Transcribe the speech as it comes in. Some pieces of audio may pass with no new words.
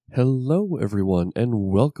Hello, everyone,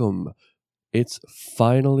 and welcome. It's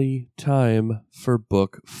finally time for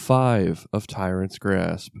Book 5 of Tyrant's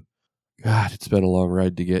Grasp. God, it's been a long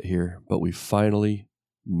ride to get here, but we finally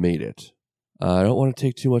made it. I don't want to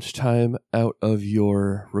take too much time out of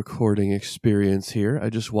your recording experience here. I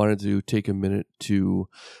just wanted to take a minute to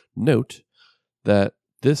note that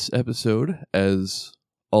this episode, as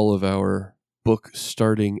all of our book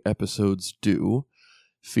starting episodes do,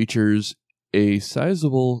 features a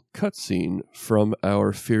sizable cutscene from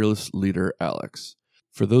our fearless leader, Alex.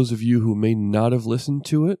 For those of you who may not have listened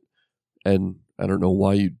to it, and I don't know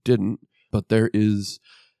why you didn't, but there is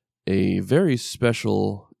a very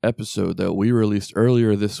special episode that we released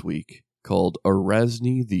earlier this week called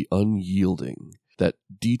Erasni the Unyielding that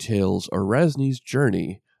details Erasni's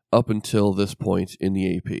journey up until this point in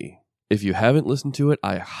the AP. If you haven't listened to it,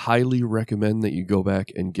 I highly recommend that you go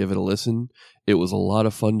back and give it a listen. It was a lot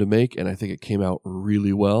of fun to make, and I think it came out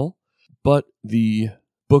really well. But the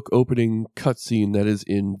book opening cutscene that is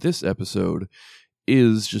in this episode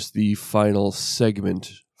is just the final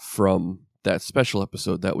segment from that special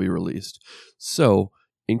episode that we released. So,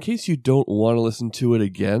 in case you don't want to listen to it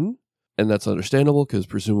again, and that's understandable because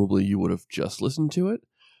presumably you would have just listened to it,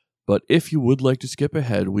 but if you would like to skip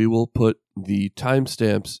ahead, we will put the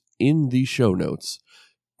timestamps in the show notes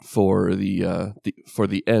for the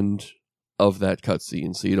end of that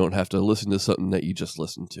cutscene, so you don't have to listen to something that you just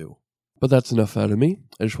listened to. But that's enough out of me.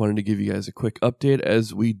 I just wanted to give you guys a quick update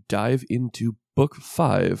as we dive into Book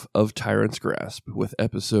 5 of Tyrant's Grasp with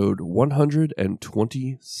episode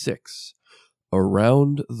 126,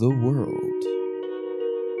 Around the World.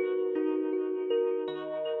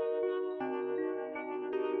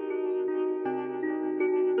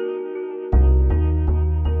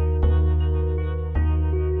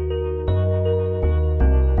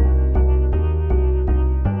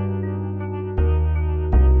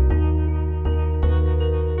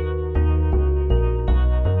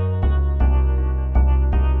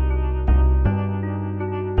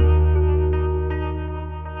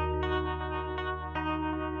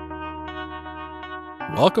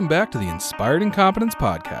 Welcome back to the Inspired Incompetence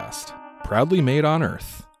Podcast, proudly made on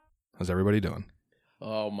Earth. How's everybody doing?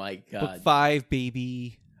 Oh my god. Book 5,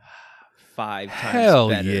 baby. 5 times Hell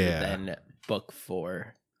better yeah. than Book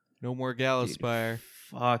 4. No more Gallowspire.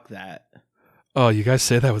 Fuck that. Oh, you guys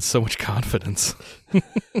say that with so much confidence.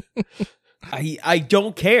 I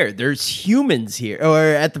don't care. There's humans here. Or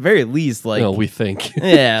at the very least, like... No, we think.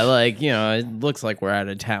 yeah, like, you know, it looks like we're out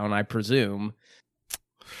of town, I presume.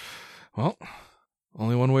 Well,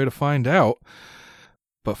 only one way to find out.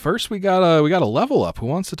 But first, we got a level up. Who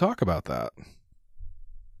wants to talk about that?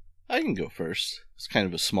 I can go first. It's kind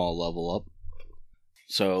of a small level up.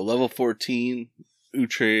 So, level 14,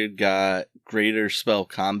 Uhtred got Greater Spell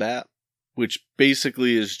Combat, which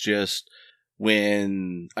basically is just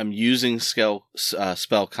when I'm using spell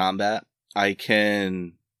combat, I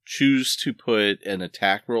can choose to put an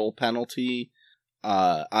attack roll penalty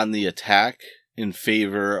on the attack in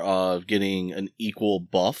favor of getting an equal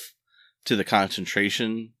buff to the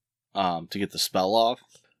concentration to get the spell off.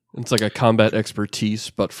 It's like a combat expertise,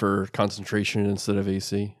 but for concentration instead of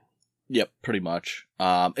AC. Yep, pretty much.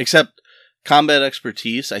 Except combat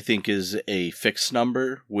expertise, I think, is a fixed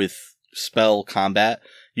number. With spell combat,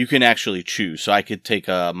 you can actually choose. So I could take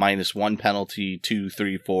a -1 penalty, 2,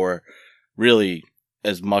 3, 4. Really,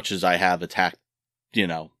 as much as I have attack,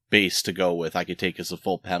 base to go with, I could take as a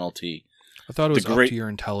full penalty. I thought it was up to your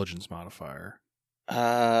intelligence modifier. Or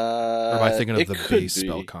am I thinking of the base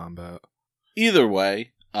spell combat? Either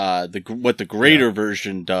way, what the greater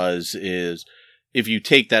version does is, if you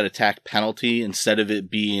take that attack penalty, instead of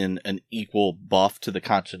it being an equal buff to the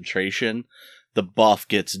concentration, the buff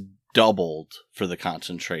gets doubled for the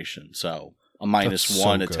concentration. So a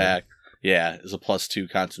 -1 attack, is a +2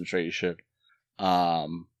 concentration.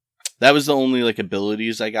 That was the only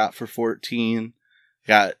abilities I got for 14.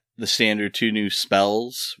 Got the standard 2 new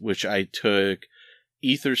spells, which I took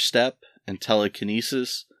Ether Step and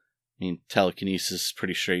Telekinesis. I mean, Telekinesis is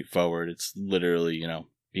pretty straightforward. It's literally,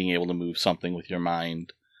 being able to move something with your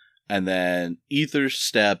mind. And then Ether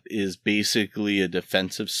Step is basically a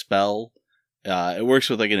defensive spell. It works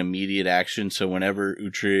with an immediate action, so whenever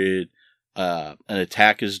Uhtred, an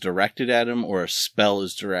attack is directed at him or a spell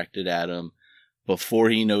is directed at him,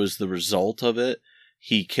 before he knows the result of it,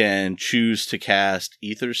 he can choose to cast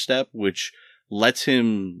Ether Step, which lets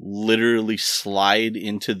him literally slide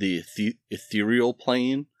into the ethereal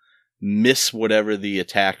plane, miss whatever the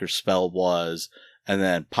attack or spell was, and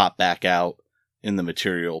then pop back out in the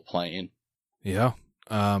material plane. Yeah.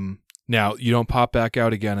 Now, you don't pop back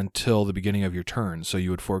out again until the beginning of your turn, so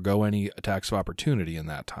you would forego any attacks of opportunity in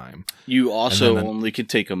that time. You also then- only can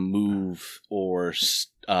take a move or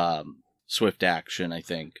swift action, I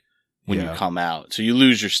think, when you come out. So you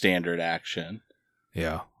lose your standard action.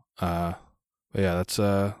 Yeah. But yeah, that's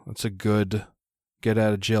a good get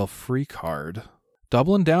out of jail free card.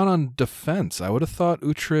 Doubling down on defense. I would have thought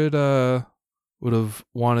Uhtred would have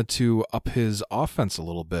wanted to up his offense a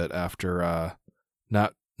little bit after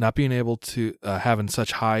not being able to having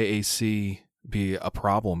such high AC be a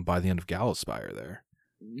problem by the end of Gallowspire there.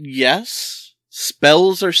 Yes.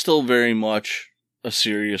 Spells are still very much a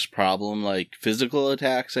serious problem. Like physical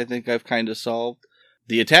attacks, I think I've kind of solved.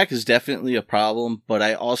 The attack is definitely a problem, but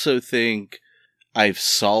I also think I've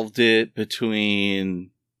solved it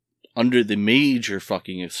under the major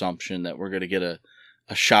fucking assumption that we're going to get a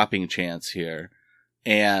shopping chance here.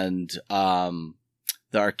 And the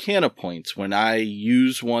Arcana points, when I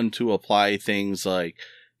use one to apply things like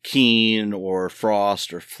Keen or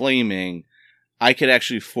Frost or Flaming, I could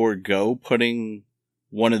actually forego putting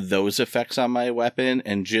one of those effects on my weapon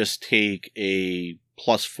and just take a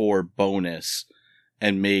 +4 bonus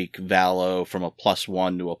and make Valo from a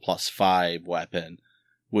 +1 to a +5 weapon,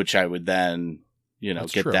 which I would then,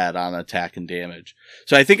 That's get true. that on attack and damage.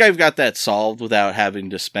 So I think I've got that solved without having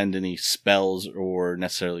to spend any spells or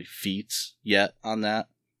necessarily feats yet on that.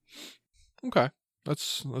 Okay.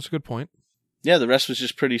 That's a good point. Yeah, the rest was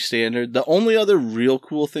just pretty standard. The only other real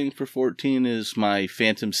cool thing for 14 is my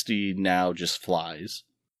Phantom Steed now just flies.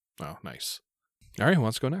 Oh, nice. All right, who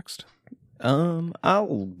wants to go next?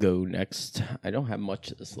 I'll go next. I don't have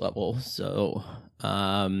much at this level, so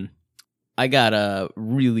I got a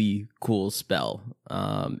really cool spell.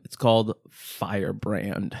 It's called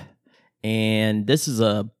Firebrand, and this is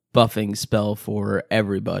a buffing spell for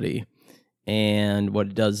everybody. And what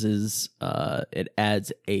it does is it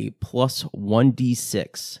adds a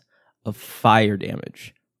 +1d6 of fire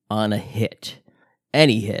damage on a hit,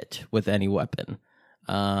 any hit with any weapon,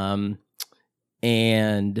 and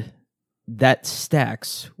that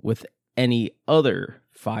stacks with any other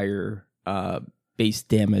fire based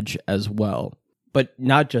damage as well. But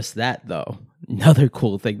not just that, though. Another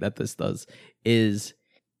cool thing that this does is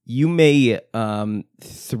you may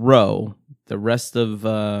throw the rest of,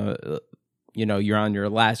 you're on your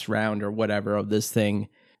last round or whatever of this thing.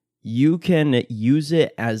 You can use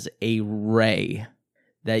it as a ray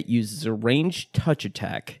that uses a ranged touch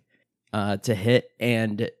attack to hit,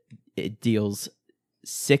 and it deals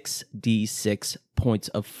 6d6 points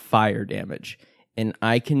of fire damage. And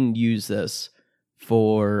I can use this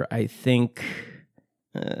for, I think,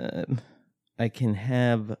 I can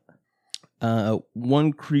have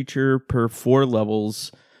one creature per 4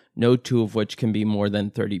 levels, no two of which can be more than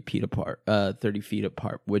 30 feet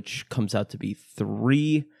apart, which comes out to be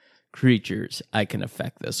 3 creatures I can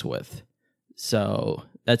affect this with. So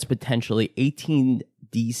that's potentially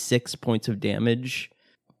 18d6 points of damage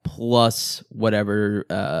plus whatever,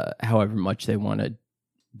 however much they want to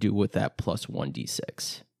do with that plus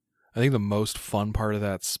 1d6. I think the most fun part of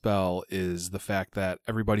that spell is the fact that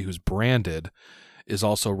everybody who's branded is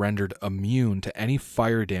also rendered immune to any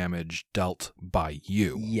fire damage dealt by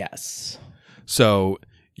you. Yes. So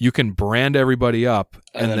you can brand everybody up,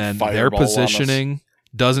 and then their fireball on us. positioning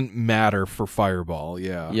doesn't matter for fireball.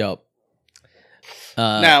 Yeah. Yep.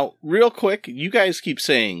 Now, real quick, you guys keep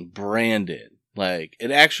saying branded. Like,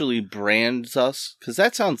 it actually brands us? Because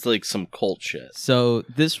that sounds like some cult shit. So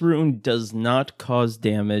this rune does not cause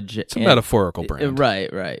damage. It's a metaphorical brand.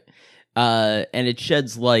 Right. And it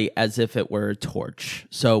sheds light as if it were a torch.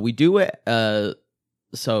 So we do it.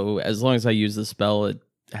 So as long as I use the spell, it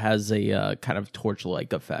has a kind of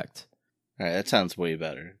torch-like effect. All right, that sounds way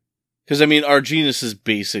better. Because, I mean, Arginus is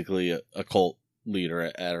basically a cult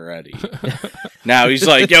leader already. Now he's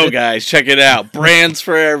like, yo, guys, check it out. Brands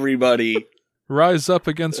for everybody. Rise up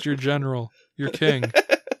against your general, your king.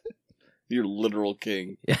 Your literal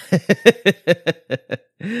king.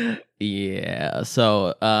 Yeah,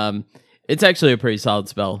 so it's actually a pretty solid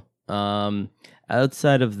spell.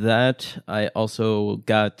 Outside of that, I also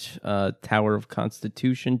got Tower of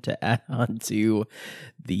Constitution to add on to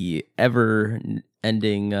the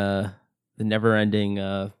never-ending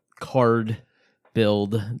card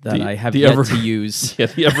build that I have yet to use. Yeah,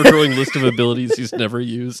 the ever-growing list of abilities he's never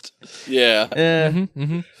used. Yeah. I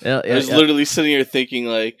was literally sitting here thinking,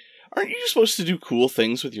 like, aren't you supposed to do cool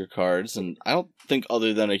things with your cards? And I don't think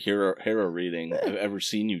other than a hero reading, I've ever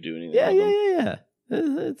seen you do anything with them. Yeah.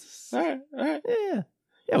 It's All right.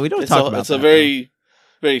 Yeah, we don't talk about It's that. a very,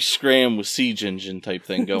 very Scram with Siege Engine type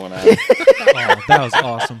thing going on. Oh, that was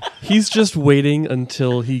awesome. He's just waiting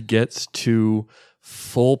until he gets to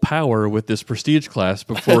full power with this prestige class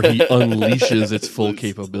before he unleashes its full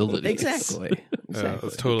capabilities. Exactly.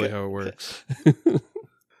 That's totally how it works.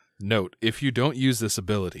 Note, if you don't use this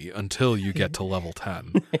ability until you get to level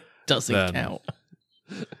 10, Doesn't then count.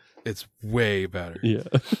 it's way better. Yeah.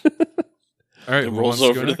 All right, It who rolls wants to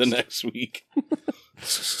over go to the next? next week.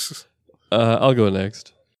 I'll go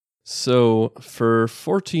next. So for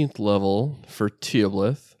 14th level for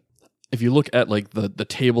Teoblith, if you look at like the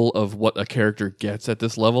table of what a character gets at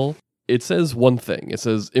this level, it says one thing. It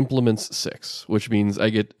says implements 6, which means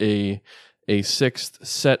I get a 6th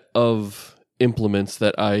set of implements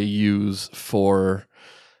that I use for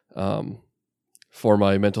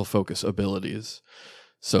my mental focus abilities.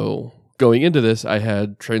 So going into this, I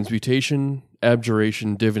had transmutation,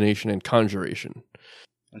 abjuration, divination, and conjuration.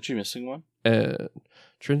 Aren't you missing one?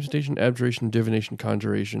 Transmutation, abjuration, divination,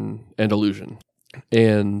 conjuration, and illusion.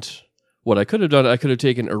 And what I could have done, I could have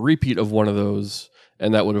taken a repeat of one of those,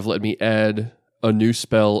 and that would have let me add a new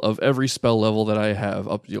spell of every spell level that I have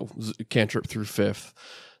up, cantrip through 5th,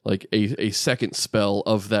 like a second spell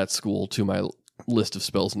of that school to my list of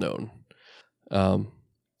spells known.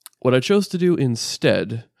 What I chose to do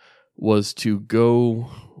instead was to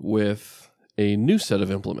go with a new set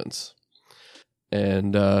of implements.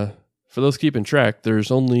 And for those keeping track,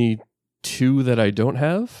 there's only 2 that I don't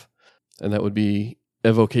have, and that would be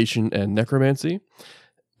evocation and necromancy.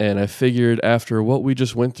 And I figured after what we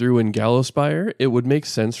just went through in Gallowspire, it would make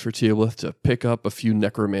sense for Teoblith to pick up a few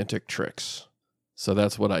necromantic tricks. So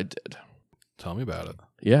that's what I did. Tell me about it.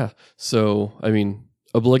 Yeah. So, I mean,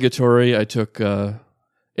 obligatory, I took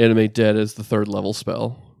Animate Dead as the 3rd level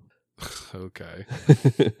spell. Okay.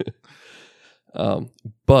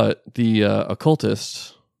 But the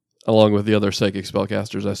occultist, along with the other psychic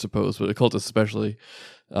spellcasters, I suppose, but occultist especially,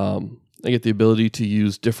 I get the ability to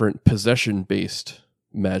use different possession-based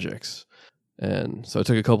magics. And so I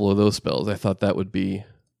took a couple of those spells. I thought that would be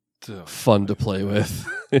fun to play with.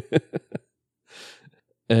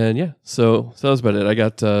 And yeah, so that was about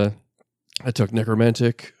it. I took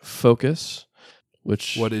Necromantic Focus,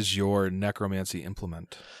 which... What is your necromancy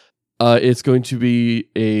implement? It's going to be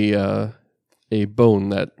a bone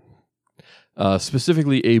that...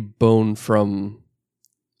 specifically a bone from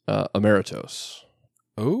Emeritos.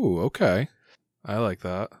 Oh, okay. I like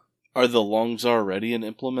that. Are the lungs already an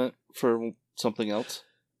implement for something else?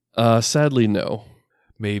 Sadly, no.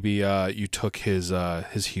 Maybe you took his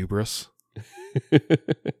hubris.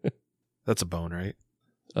 That's a bone, right?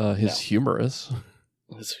 His humerus.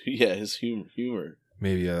 His humor.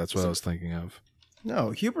 Maybe that's what I was thinking of.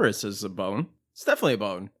 No, hubris is a bone. It's definitely a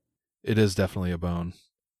bone. It is definitely a bone.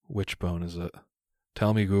 Which bone is it?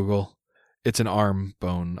 Tell me, Google. It's an arm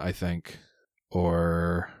bone, I think.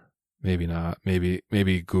 Or maybe not.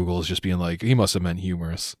 Maybe Google is just being like, he must have meant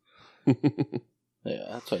humerus. Yeah,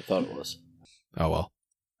 that's what I thought it was. Oh, well.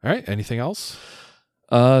 All right. Anything else?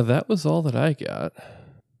 That was all that I got.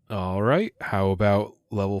 All right. How about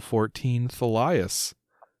level 14 Thalias?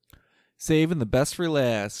 Saving the best for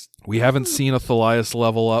last. We haven't seen a Thalias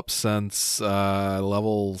level up since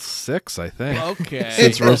level 6, I think. Okay.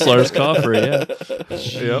 Since Roslar's Coffer, yeah.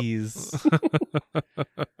 Jeez.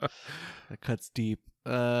 That cuts deep.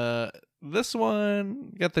 This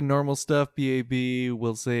one, got the normal stuff, BAB,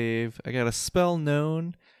 will save. I got a spell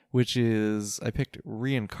known, which is, I picked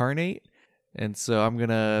Reincarnate. And so I'm going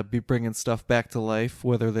to be bringing stuff back to life,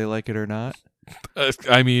 whether they like it or not.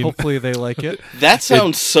 I mean, Hopefully they like it. That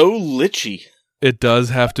sounds so lichy. it does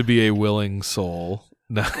have to be a willing soul.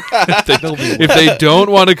 No, if they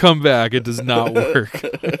don't want to come back, it does not work.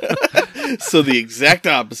 So the exact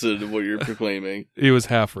opposite of what you're proclaiming. He was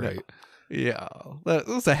half right. Yeah, that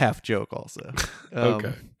was a half joke also.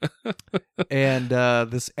 Okay. And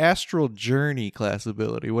this Astral Journey class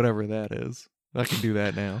ability, whatever that is, I can do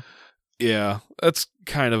that now. Yeah, that's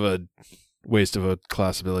kind of a waste of a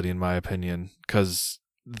class ability in my opinion, because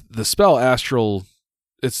the spell Astral,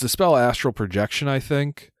 it's the spell Astral Projection, I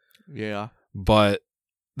think. Yeah. But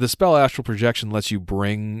the spell Astral Projection lets you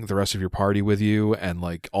bring the rest of your party with you, and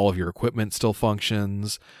like all of your equipment still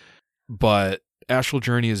functions. But Astral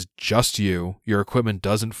Journey is just you. Your equipment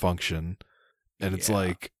doesn't function. And it's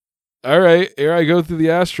like, all right, here I go through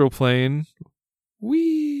the astral plane.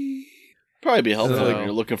 Whee! Probably be helpful if So-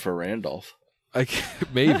 you're looking for Randolph.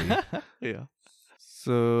 Maybe. Yeah.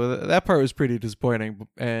 So that part was pretty disappointing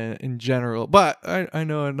in general. But I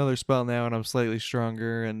know another spell now, and I'm slightly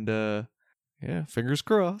stronger. And yeah, fingers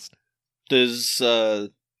crossed. Does the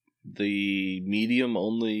medium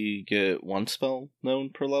only get one spell known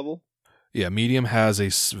per level? Yeah, medium has a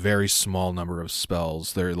very small number of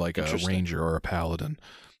spells. They're like a Interesting. ranger or a paladin.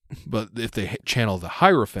 But if they channel the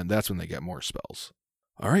Hierophant, that's when they get more spells.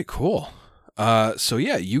 All right, cool. So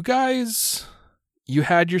yeah, you guys, you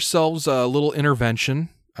had yourselves a little intervention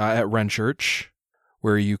at Renchurch,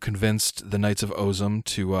 where you convinced the Knights of Ozum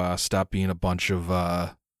to stop being a bunch of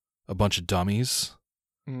dummies,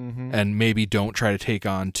 and maybe don't try to take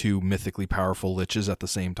on two mythically powerful liches at the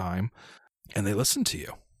same time. And they listened to you.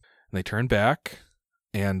 And they turned back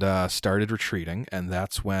and started retreating, and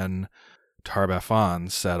that's when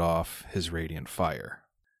Tar-Baphon set off his radiant fire.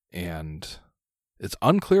 And it's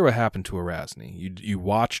unclear what happened to Erasni. You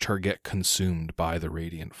watched her get consumed by the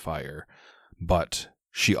radiant fire, but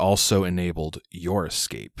she also enabled your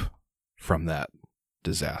escape from that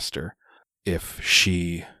disaster. If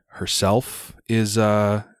she herself is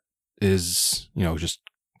just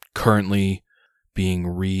currently being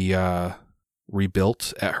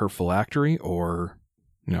rebuilt at her phylactery, or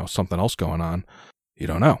something else going on, you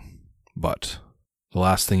don't know. But the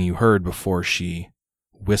last thing you heard before she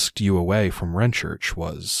whisked you away from Renchurch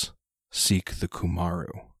was seek the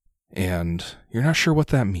Kumaru. And you're not sure what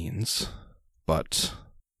that means, but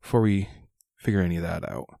before we figure any of that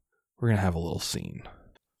out, we're going to have a little scene.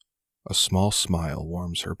 A small smile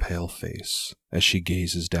warms her pale face as she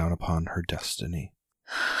gazes down upon her destiny.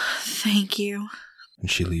 Thank you.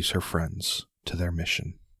 And she leaves her friends to their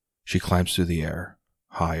mission. She climbs through the air,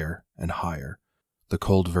 higher and higher. The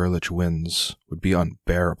cold Verlich winds would be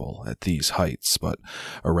unbearable at these heights, but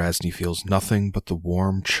Erasni feels nothing but the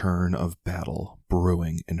warm churn of battle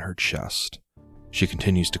brewing in her chest. She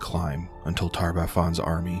continues to climb until Tar-Baphon's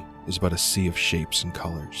army is but a sea of shapes and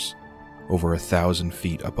colors. Over 1,000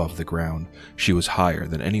 feet above the ground, she was higher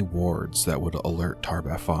than any wards that would alert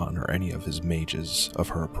Tar-Baphon or any of his mages of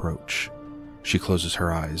her approach. She closes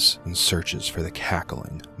her eyes and searches for the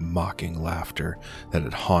cackling, mocking laughter that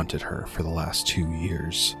had haunted her for the last 2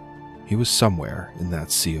 years. He was somewhere in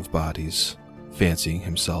that sea of bodies, fancying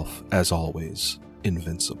himself, as always,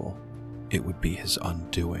 invincible. It would be his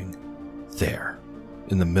undoing. There,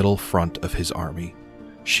 in the middle front of his army,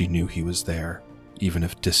 she knew he was there, even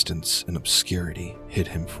if distance and obscurity hid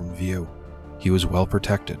him from view. He was well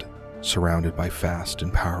protected, surrounded by fast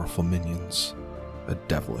and powerful minions. A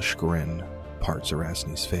devilish grin parts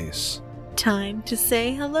Erasni's face. Time to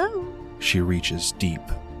say hello. She reaches deep,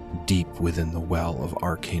 deep within the well of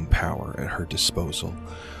arcane power at her disposal,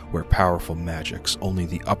 where powerful magics only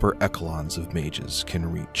the upper echelons of mages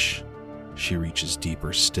can reach. She reaches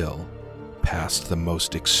deeper still, past the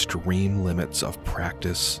most extreme limits of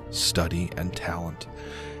practice, study, and talent,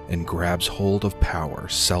 and grabs hold of power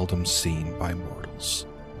seldom seen by mortals.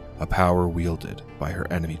 A power wielded by her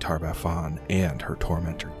enemy Tar-Baphon and her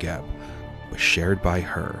tormentor Geb, but shared by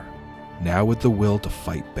her, now with the will to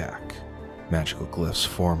fight back. Magical glyphs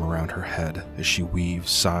form around her head as she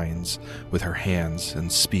weaves signs with her hands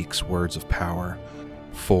and speaks words of power.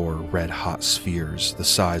 4 red-hot spheres the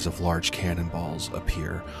size of large cannonballs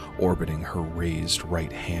appear, orbiting her raised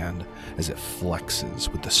right hand as it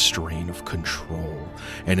flexes with the strain of control,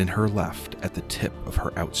 and in her left, at the tip of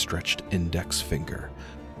her outstretched index finger,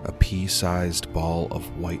 a pea-sized ball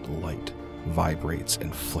of white light vibrates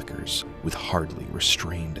and flickers with hardly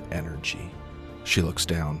restrained energy. She looks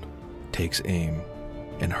down, takes aim,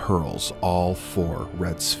 and hurls all 4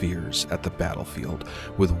 red spheres at the battlefield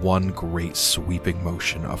with one great sweeping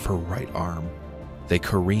motion of her right arm. They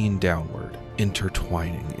careen downward,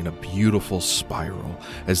 intertwining in a beautiful spiral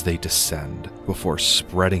as they descend, before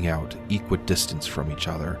spreading out equidistant from each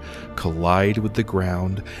other, collide with the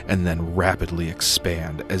ground, and then rapidly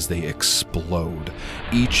expand as they explode,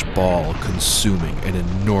 each ball consuming an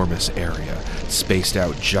enormous area, spaced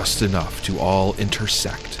out just enough to all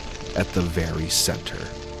intersect at the very center.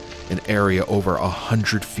 An area over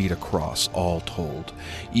 100 feet across, all told,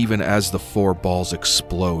 even as the 4 balls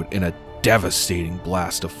explode in a devastating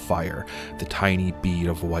blast of fire. The tiny bead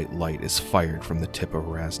of white light is fired from the tip of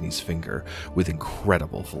Erasni's finger with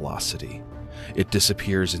incredible velocity. It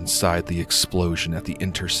disappears inside the explosion at the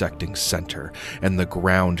intersecting center, and the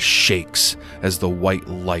ground shakes as the white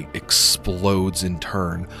light explodes in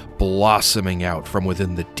turn, blossoming out from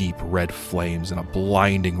within the deep red flames in a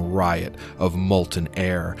blinding riot of molten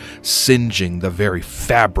air, singeing the very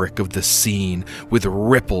fabric of the scene with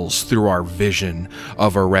ripples through our vision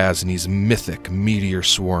of Erasni's mythic meteor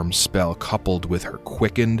swarm spell, coupled with her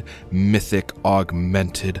quickened, mythic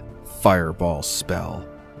augmented fireball spell.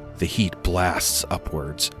 The heat blasts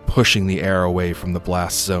upwards, pushing the air away from the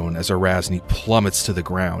blast zone as Erasni plummets to the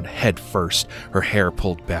ground, head first, her hair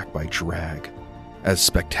pulled back by drag. As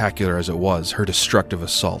spectacular as it was, her destructive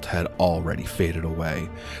assault had already faded away,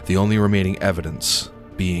 the only remaining evidence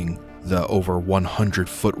being the over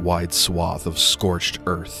 100-foot wide swath of scorched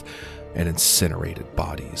earth and incinerated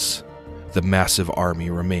bodies. The massive army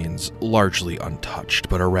remains largely untouched,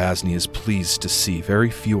 but Erasni is pleased to see very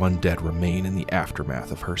few undead remain in the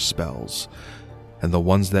aftermath of her spells, and the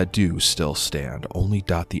ones that do still stand only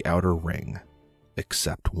dot the outer ring,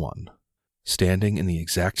 except one. Standing in the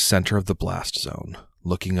exact center of the blast zone,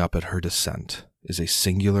 looking up at her descent, is a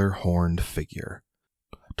singular horned figure.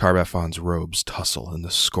 Tar-Baphon's robes tussle in the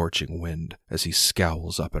scorching wind as he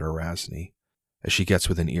scowls up at Erasni. As she gets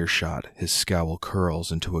within earshot, his scowl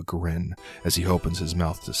curls into a grin as he opens his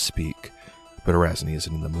mouth to speak, but Erasni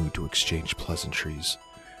isn't in the mood to exchange pleasantries.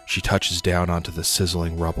 She touches down onto the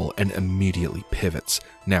sizzling rubble and immediately pivots,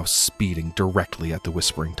 now speeding directly at the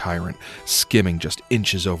Whispering Tyrant, skimming just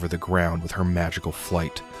inches over the ground with her magical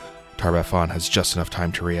flight. Tar-Baphon has just enough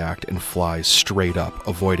time to react and flies straight up,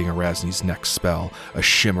 avoiding Erasni's next spell, a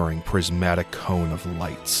shimmering prismatic cone of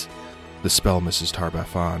lights. The spell misses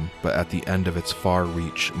Tar-Baphon, but at the end of its far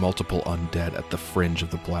reach, multiple undead at the fringe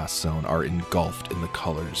of the blast zone are engulfed in the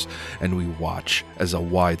colors, and we watch as a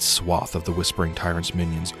wide swath of the Whispering Tyrant's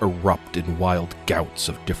minions erupt in wild gouts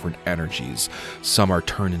of different energies. Some are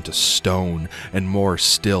turned into stone, and more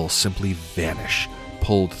still simply vanish,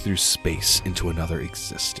 pulled through space into another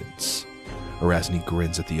existence. Erasni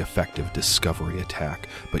grins at the effective discovery attack,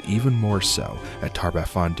 but even more so at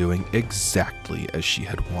Tar-Baphon doing exactly as she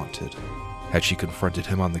had wanted. Had she confronted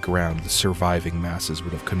him on the ground, the surviving masses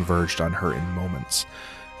would have converged on her in moments.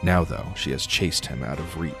 Now, though, she has chased him out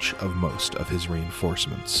of reach of most of his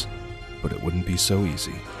reinforcements. But it wouldn't be so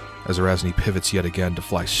easy. As Erasni pivots yet again to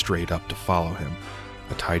fly straight up to follow him,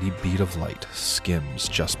 a tidy bead of light skims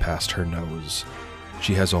just past her nose.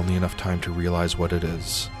 She has only enough time to realize what it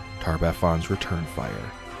is. Tar-Baphon's return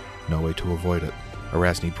fire. No way to avoid it.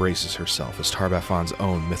 Erasni braces herself as Tar-Baphon's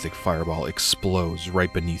own mythic fireball explodes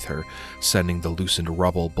right beneath her, sending the loosened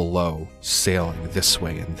rubble below, sailing this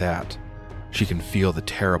way and that. She can feel the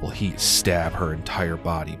terrible heat stab her entire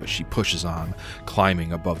body, but she pushes on,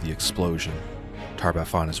 climbing above the explosion.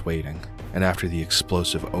 Tar-Baphon is waiting, and after the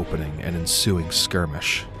explosive opening and ensuing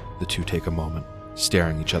skirmish, the two take a moment,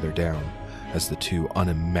 staring each other down, as the two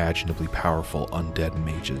unimaginably powerful undead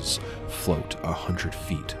mages float 100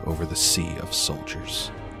 feet over the sea of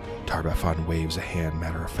soldiers. Tar-Baphon waves a hand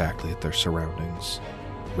matter-of-factly at their surroundings.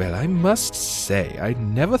 "Well, I must say, I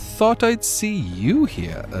never thought I'd see you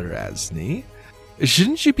here, Erasni.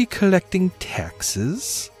 Shouldn't you be collecting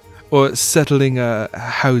taxes? Or settling a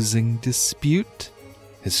housing dispute?"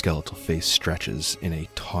 His skeletal face stretches in a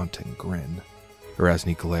taunting grin.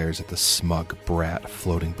 Erasni glares at the smug brat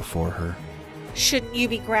floating before her. Shouldn't you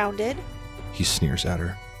be grounded? He sneers at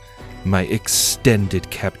her. "My extended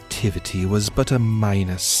captivity was but a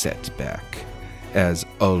minor setback. As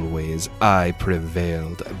always, I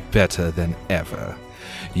prevailed better than ever.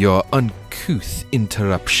 Your uncouth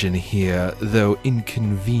interruption here, though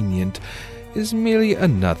inconvenient, is merely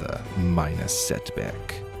another minor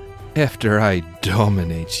setback. After I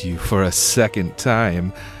dominate you for a second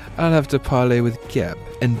time, I'll have to parley with Geb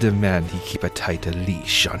and demand he keep a tighter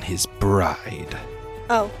leash on his bride."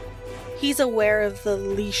 Oh, he's aware of the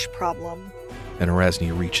leash problem. And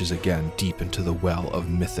Erasni reaches again deep into the well of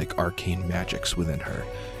mythic arcane magics within her.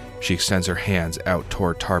 She extends her hands out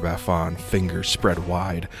toward Tar-Baphon, fingers spread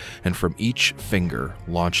wide, and from each finger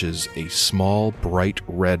launches a small, bright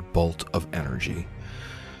red bolt of energy.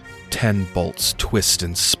 10 bolts twist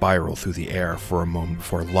and spiral through the air for a moment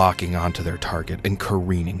before locking onto their target and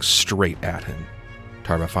careening straight at him.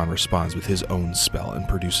 Tar-Baphon responds with his own spell and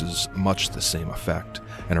produces much the same effect,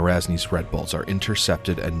 and Erasni's red bolts are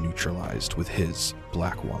intercepted and neutralized with his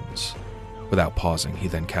black ones. Without pausing, he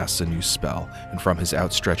then casts a new spell, and from his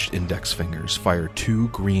outstretched index fingers fire 2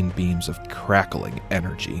 green beams of crackling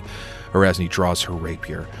energy. Erasni draws her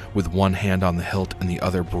rapier, with one hand on the hilt and the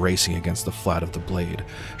other bracing against the flat of the blade.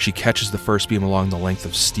 She catches the first beam along the length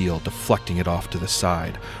of steel, deflecting it off to the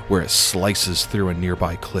side, where it slices through a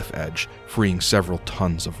nearby cliff edge, freeing several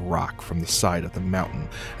tons of rock from the side of the mountain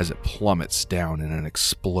as it plummets down in an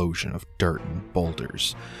explosion of dirt and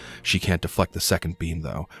boulders. She can't deflect the second beam,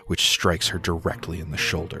 though, which strikes her directly in the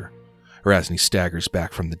shoulder. Erasni staggers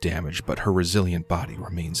back from the damage, but her resilient body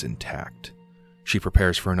remains intact. She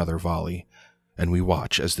prepares for another volley, and we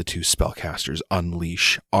watch as the two spellcasters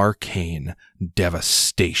unleash arcane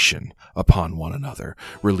devastation upon one another,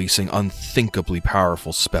 releasing unthinkably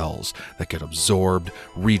powerful spells that get absorbed,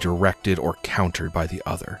 redirected, or countered by the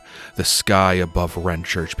other. The sky above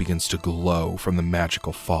Renchurch begins to glow from the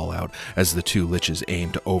magical fallout as the two liches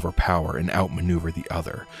aim to overpower and outmaneuver the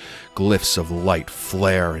other. Glyphs of light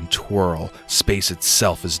flare and twirl. Space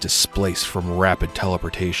itself is displaced from rapid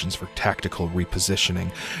teleportations for tactical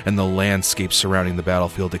repositioning, and the landscape surrounding the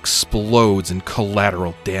battlefield explodes in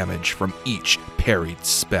collateral damage from each parried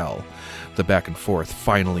spell. The back and forth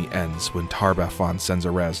finally ends when Tar-Baphon sends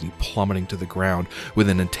Erasni plummeting to the ground with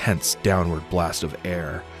an intense downward blast of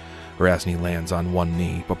air. Erasni lands on one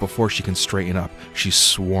knee, but before she can straighten up, she's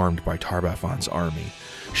swarmed by Tar-Baphon's army.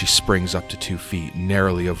 She springs up to 2 feet,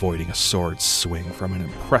 narrowly avoiding a sword swing from an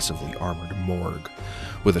impressively armored Morg.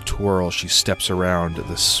 With a twirl, she steps around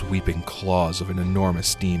the sweeping claws of an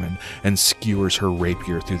enormous demon and skewers her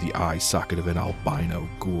rapier through the eye socket of an albino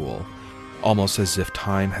ghoul. Almost as if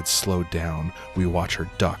time had slowed down, we watch her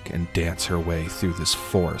duck and dance her way through this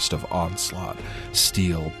forest of onslaught.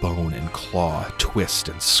 Steel, bone, and claw twist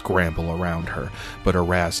and scramble around her, but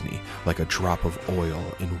Erasni, like a drop of oil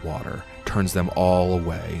in water, turns them all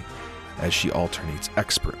away as she alternates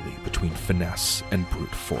expertly between finesse and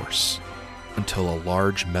brute force, until a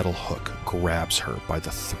large metal hook grabs her by the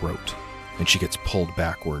throat, and she gets pulled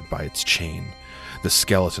backward by its chain. The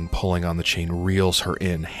skeleton pulling on the chain reels her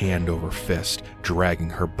in hand over fist,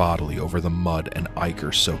 dragging her bodily over the mud and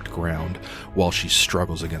ichor-soaked ground, while she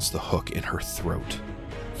struggles against the hook in her throat.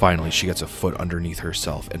 Finally, she gets a foot underneath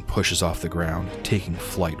herself and pushes off the ground, taking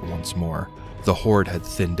flight once more. The horde had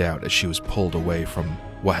thinned out as she was pulled away from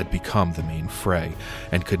what had become the main fray,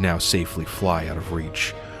 and could now safely fly out of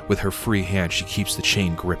reach. With her free hand, she keeps the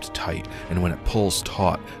chain gripped tight, and when it pulls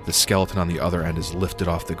taut, the skeleton on the other end is lifted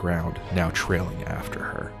off the ground, now trailing after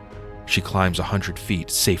her. She climbs 100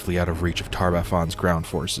 feet, safely out of reach of Tar-Baphon's ground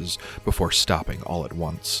forces, before stopping all at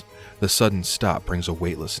once. The sudden stop brings a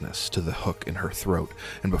weightlessness to the hook in her throat,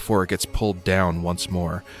 and before it gets pulled down once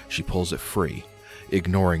more, she pulls it free,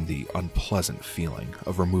 ignoring the unpleasant feeling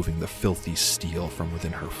of removing the filthy steel from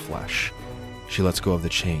within her flesh. She lets go of the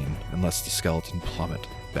chain and lets the skeleton plummet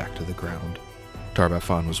back to the ground.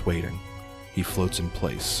 Tar-Baphon was waiting. He floats in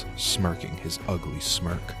place, smirking his ugly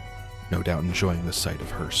smirk, no doubt enjoying the sight of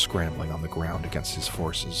her scrambling on the ground against his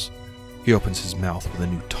forces. He opens his mouth with a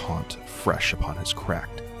new taunt fresh upon his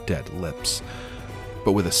cracked, dead lips.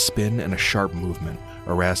 But with a spin and a sharp movement,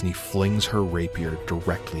 Erasni flings her rapier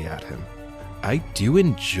directly at him. I do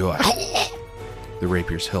enjoy. The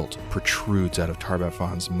rapier's hilt protrudes out of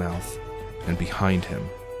Tar-Baphon's mouth, and behind him,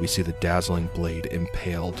 we see the dazzling blade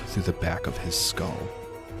impaled through the back of his skull.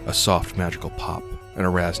 A soft magical pop, and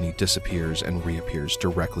Erasni disappears and reappears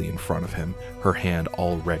directly in front of him, her hand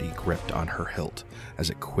already gripped on her hilt as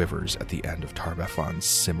it quivers at the end of Tar-Baphon's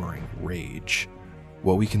simmering rage.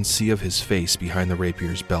 What we can see of his face behind the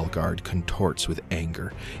rapier's bell guard contorts with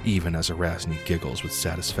anger, even as Erasni giggles with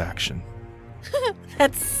satisfaction.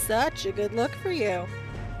 That's such a good look for you.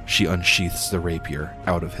 She unsheaths the rapier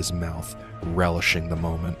out of his mouth, relishing the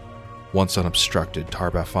moment. Once unobstructed,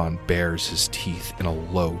 Tar-Baphon bares his teeth in a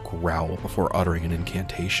low growl before uttering an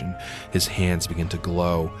incantation. His hands begin to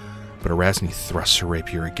glow, but Erasni thrusts her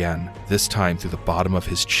rapier again, this time through the bottom of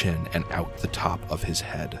his chin and out the top of his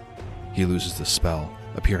head. He loses the spell,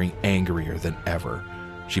 appearing angrier than ever.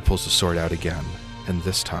 She pulls the sword out again, and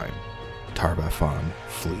this time, Tar-Baphon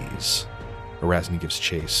flees. Erasni gives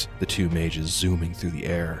chase, the two mages zooming through the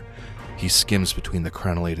air. He skims between the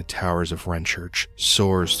crenellated towers of Renchurch,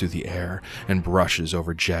 soars through the air, and brushes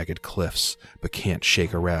over jagged cliffs, but can't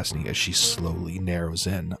shake Erasni as she slowly narrows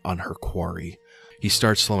in on her quarry. He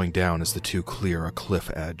starts slowing down as the two clear a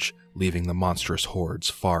cliff edge, leaving the monstrous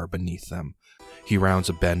hordes far beneath them. He rounds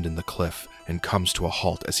a bend in the cliff and comes to a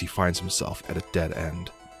halt as he finds himself at a dead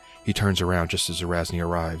end. He turns around just as Erasni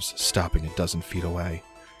arrives, stopping a dozen feet away.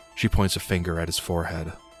 She points a finger at his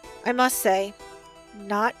forehead. I must say,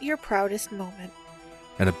 not your proudest moment.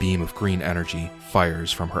 And a beam of green energy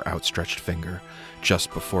fires from her outstretched finger,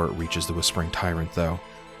 just before it reaches the Whispering Tyrant, though.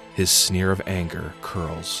 His sneer of anger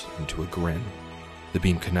curls into a grin. The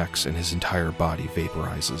beam connects and his entire body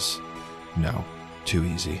vaporizes. No, too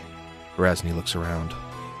easy. Erasni looks around.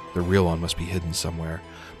 The real one must be hidden somewhere.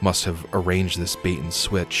 Must have arranged this bait and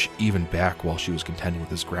switch even back while she was contending with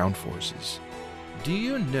his ground forces. Do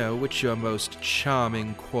you know what your most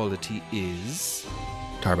charming quality is?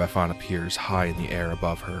 Tar-Baphon appears high in the air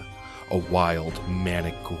above her, a wild,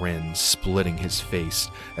 manic grin splitting his face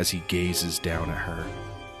as he gazes down at her.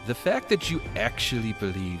 The fact that you actually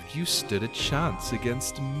believed you stood a chance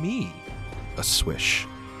against me. a swish,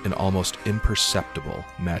 an almost imperceptible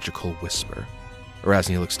magical whisper.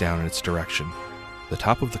 Erasni looks down in its direction. The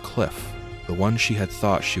top of the cliff, the one she had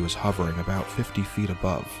thought she was hovering about 50 feet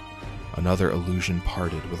above. Another illusion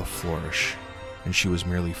parted with a flourish, and she was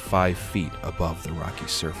merely 5 feet above the rocky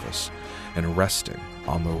surface, and resting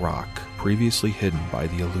on the rock previously hidden by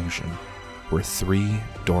the illusion were 3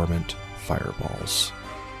 dormant fireballs.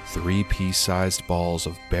 3 pea-sized balls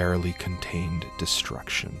of barely contained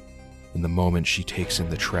destruction. In the moment she takes in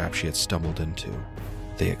the trap she had stumbled into,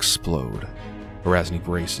 they explode. Erasni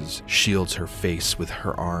braces, shields her face with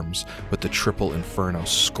her arms, but the triple inferno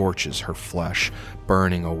scorches her flesh,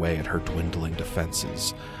 burning away at her dwindling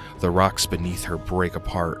defenses. The rocks beneath her break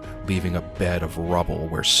apart, leaving a bed of rubble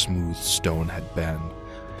where smooth stone had been.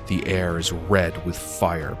 The air is red with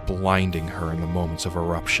fire, blinding her in the moments of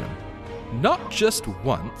eruption. Not just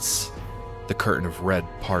once. The curtain of red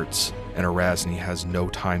parts, and Erasni has no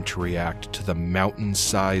time to react to the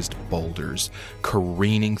mountain-sized boulders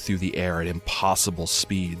careening through the air at impossible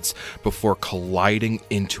speeds before colliding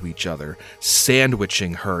into each other,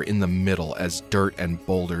 sandwiching her in the middle as dirt and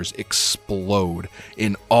boulders explode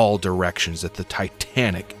in all directions at the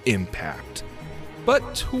titanic impact.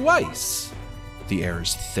 But twice! The air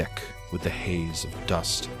is thick with the haze of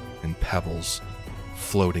dust and pebbles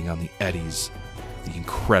floating on the eddies. The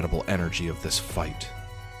incredible energy of this fight.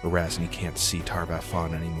 Erasni can't see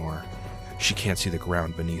Tar-Baphon anymore. She can't see the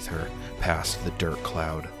ground beneath her, past the dirt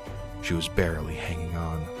cloud. She was barely hanging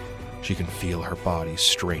on. She can feel her body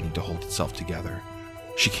straining to hold itself together.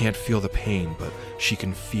 She can't feel the pain, but she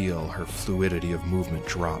can feel her fluidity of movement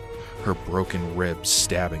drop, her broken ribs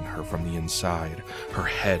stabbing her from the inside, her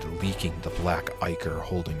head leaking the black ichor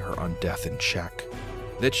holding her undeath in check.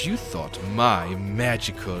 That you thought my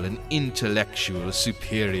magical and intellectual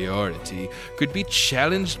superiority could be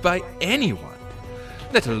challenged by anyone,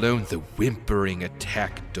 let alone the whimpering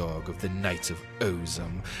attack dog of the Knights of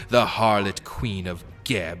Ozum, the harlot queen of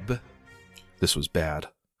Geb. This was bad.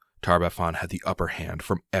 Tar-Baphon had the upper hand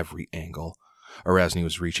from every angle. Erasni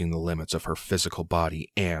was reaching the limits of her physical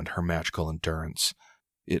body and her magical endurance.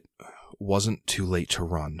 It wasn't too late to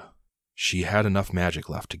run. She had enough magic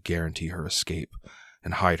left to guarantee her escape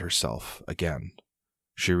and hide herself again.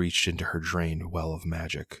 She reached into her drained well of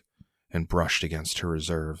magic and brushed against her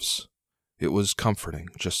reserves. It was comforting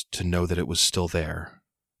just to know that it was still there,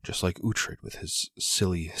 just like Uhtred with his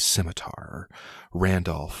silly scimitar, or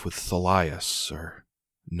Randolph with Thalias, or...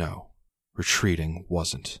 No, retreating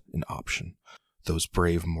wasn't an option. Those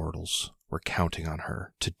brave mortals were counting on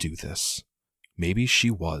her to do this. Maybe she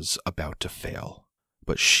was about to fail,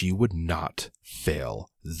 but she would not fail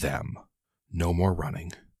them. No more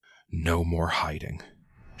running. No more hiding.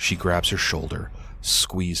 She grabs her shoulder,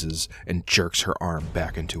 squeezes, and jerks her arm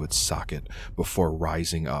back into its socket before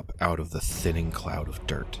rising up out of the thinning cloud of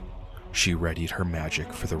dirt. She readied her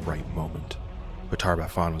magic for the right moment. But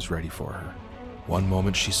Tar-Baphon was ready for her. One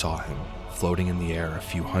moment she saw him, floating in the air a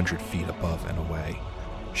few 100 feet above and away.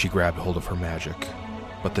 She grabbed hold of her magic,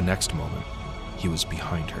 but the next moment, he was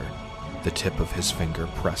behind her, the tip of his finger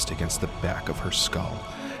pressed against the back of her skull,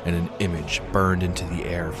 and an image burned into the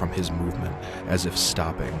air from his movement as if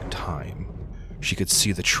stopping time. She could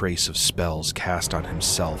see the trace of spells cast on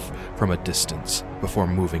himself from a distance before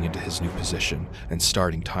moving into his new position and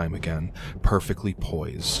starting time again, perfectly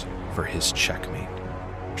poised for his checkmate.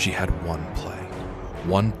 She had one play,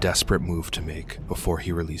 one desperate move to make before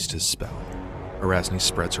he released his spell. Erasni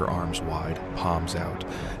spreads her arms wide, palms out,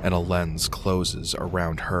 and a lens closes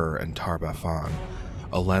around her and Tar-Baphon.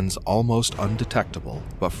 A lens almost undetectable,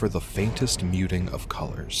 but for the faintest muting of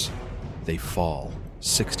colors. They fall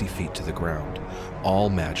 60 feet to the ground, all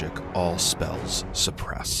magic, all spells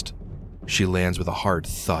suppressed. She lands with a hard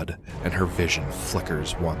thud, and her vision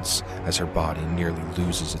flickers once as her body nearly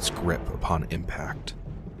loses its grip upon impact.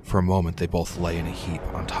 For a moment they both lay in a heap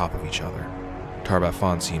on top of each other.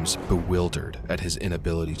 Tar-Baphon seems bewildered at his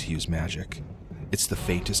inability to use magic. It's the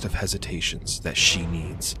faintest of hesitations that she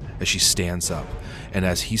needs as she stands up, and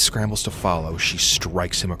as he scrambles to follow, she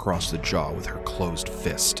strikes him across the jaw with her closed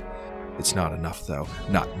fist. It's not enough, though.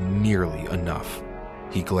 Not nearly enough.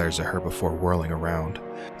 He glares at her before whirling around.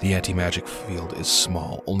 The anti-magic field is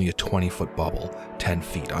small, only a 20-foot bubble, 10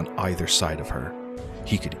 feet on either side of her.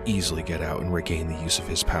 He could easily get out and regain the use of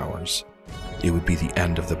his powers. It would be the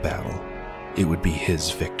end of the battle. It would be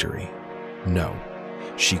his victory. No.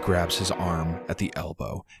 She grabs his arm at the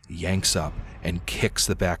elbow, yanks up, and kicks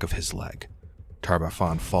the back of his leg.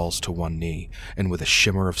 Tar-Baphon falls to one knee, and with a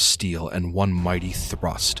shimmer of steel and one mighty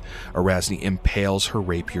thrust, Erasni impales her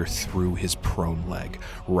rapier through his prone leg,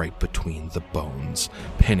 right between the bones,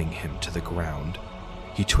 pinning him to the ground.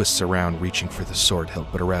 He twists around, reaching for the sword hilt,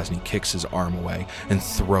 but Erasni kicks his arm away and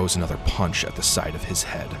throws another punch at the side of his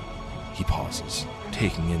head. He pauses,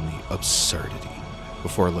 taking in the absurdity,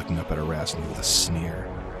 before looking up at Erasni with a sneer.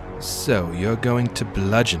 So, you're going to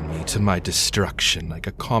bludgeon me to my destruction like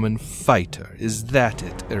a common fighter, is that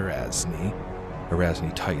it, Erasni?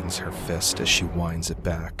 Erasni tightens her fist as she winds it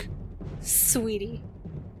back. Sweetie,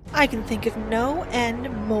 I can think of no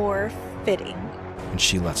end more fitting. And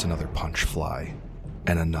she lets another punch fly.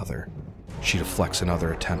 And another. She deflects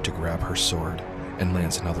another attempt to grab her sword, and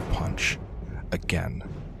lands another punch. Again,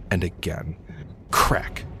 and again.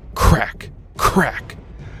 Crack, crack, crack!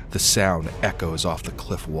 The sound echoes off the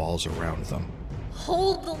cliff walls around them.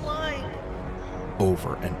 Hold the line!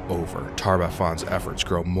 Over and over, Tar-Baphon's efforts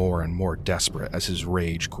grow more and more desperate as his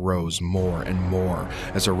rage grows more and more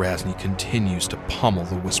as Erasni continues to pummel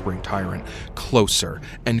the Whispering Tyrant closer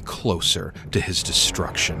and closer to his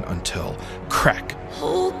destruction until crack!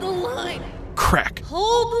 Hold the line! Crack!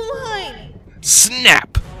 Hold the line!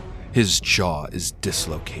 Snap! His jaw is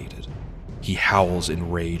dislocated. He howls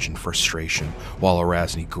in rage and frustration while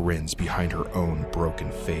Erasni grins behind her own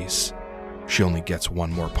broken face. She only gets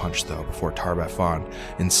one more punch, though, before Tar-Baphon,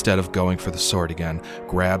 instead of going for the sword again,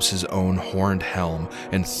 grabs his own horned helm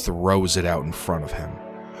and throws it out in front of him.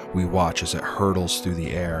 We watch as it hurtles through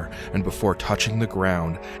the air, and before touching the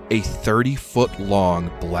ground, a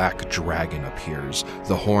 30-foot-long black dragon appears,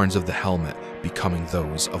 the horns of the helmet becoming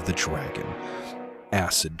those of the dragon.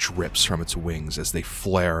 Acid drips from its wings as they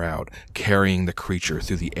flare out, carrying the creature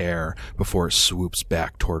through the air before it swoops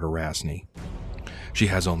back toward Erasni. She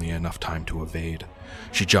has only enough time to evade.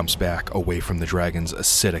 She jumps back away from the dragon's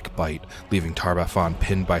acidic bite, leaving Tar-Baphon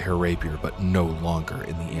pinned by her rapier but no longer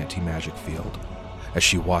in the anti-magic field. As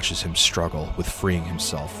she watches him struggle with freeing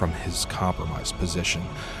himself from his compromised position,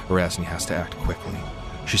 Erasni has to act quickly.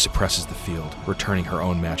 She suppresses the field, returning her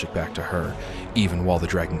own magic back to her, even while the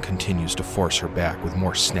dragon continues to force her back with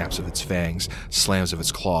more snaps of its fangs, slams of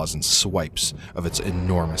its claws, and swipes of its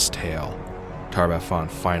enormous tail. Tar-Baphon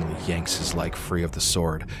finally yanks his leg free of the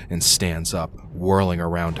sword and stands up, whirling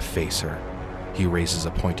around to face her. He raises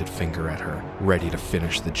a pointed finger at her, ready to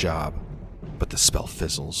finish the job. But the spell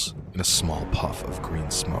fizzles in a small puff of green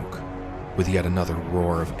smoke. With yet another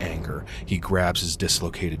roar of anger, he grabs his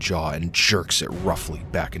dislocated jaw and jerks it roughly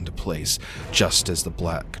back into place, just as the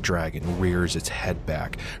black dragon rears its head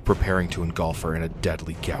back, preparing to engulf her in a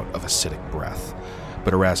deadly gout of acidic breath.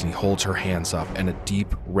 But Erasni holds her hands up, and a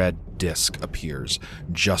deep red disc appears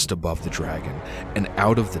just above the dragon, and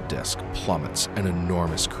out of the disc plummets an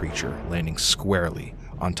enormous creature, landing squarely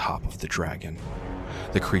on top of the dragon.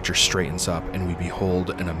 The creature straightens up, and we behold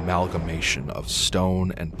an amalgamation of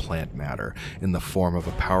stone and plant matter in the form of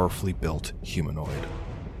a powerfully built humanoid.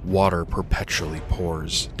 Water perpetually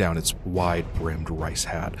pours down its wide-brimmed rice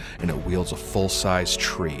hat, and it wields a full-size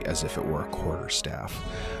tree as if it were a quarterstaff.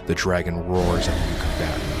 The dragon roars at the new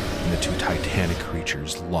combatant, and the two titanic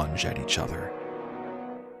creatures lunge at each other.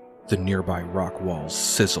 The nearby rock walls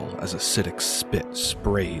sizzle as acidic spit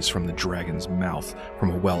sprays from the dragon's mouth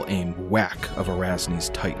from a well-aimed whack of Erasni's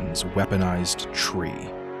Titan's weaponized tree.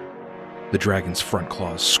 The dragon's front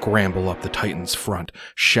claws scramble up the Titan's front,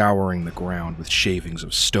 showering the ground with shavings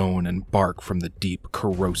of stone and bark from the deep,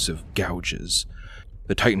 corrosive gouges.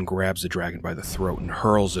 The Titan grabs the dragon by the throat and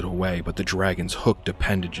hurls it away, but the dragon's hooked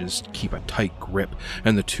appendages keep a tight grip,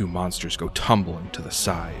 and the two monsters go tumbling to the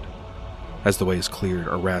side. As the way is cleared,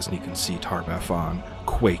 Erasni can see Tar-Baphon,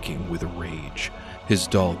 quaking with rage. His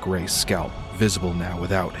dull gray scalp, visible now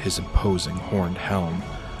without his imposing horned helm,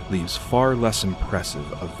 leaves far less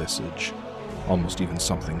impressive a visage, almost even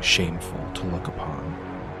something shameful to look upon.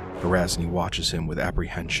 Erasni watches him with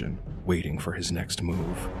apprehension, waiting for his next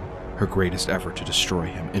move. Her greatest effort to destroy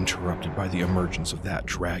him interrupted by the emergence of that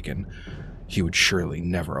dragon. He would surely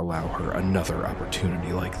never allow her another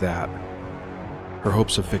opportunity like that. Her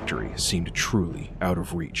hopes of victory seemed truly out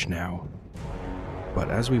of reach now.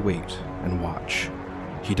 But as we wait and watch,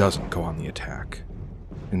 he doesn't go on the attack.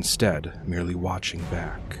 Instead, merely watching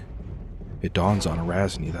back. It dawns on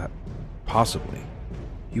Erasni that, possibly,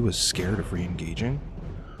 he was scared of re-engaging,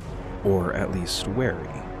 or at least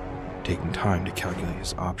wary, taking time to calculate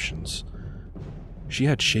his options. She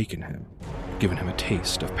had shaken him, given him a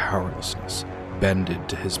taste of powerlessness, bended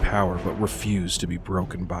to his power but refused to be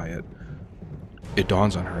broken by it. It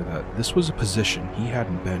dawns on her that this was a position he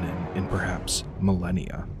hadn't been in perhaps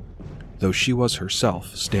millennia. Though she was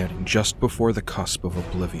herself standing just before the cusp of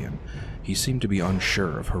oblivion, he seemed to be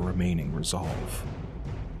unsure of her remaining resolve.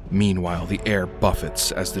 Meanwhile, the air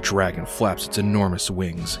buffets as the dragon flaps its enormous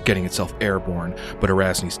wings, getting itself airborne, but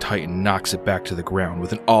Erasni's Titan knocks it back to the ground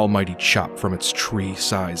with an almighty chop from its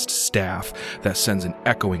tree-sized staff that sends an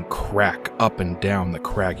echoing crack up and down the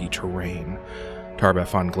craggy terrain.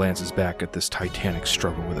 Tar-Baphon glances back at this titanic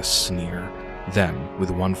struggle with a sneer. Then,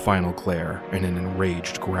 with one final glare and an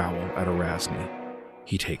enraged growl at Erasni,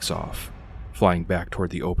 he takes off, flying back toward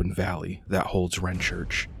the open valley that holds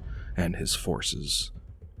Renchurch and his forces.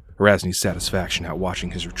 Erasni's satisfaction at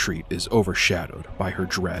watching his retreat is overshadowed by her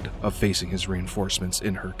dread of facing his reinforcements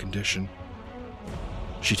in her condition.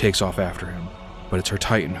 She takes off after him, but it's her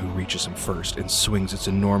Titan who reaches him first and swings its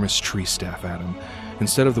enormous tree staff at him.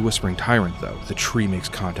 Instead of the Whispering Tyrant, though, the tree makes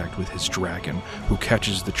contact with his dragon, who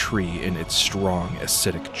catches the tree in its strong,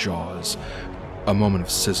 acidic jaws. A moment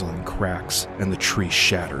of sizzling cracks, and the tree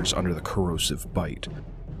shatters under the corrosive bite.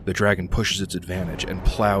 The dragon pushes its advantage and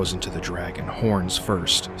plows into the dragon, horns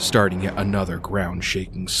first, starting yet another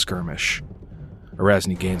ground-shaking skirmish.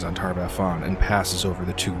 Erasni gains on Tar-Baphon and passes over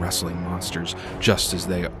the two wrestling monsters just as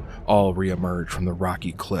they all re-emerge from the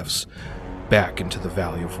rocky cliffs back into the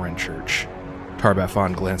valley of Renchurch.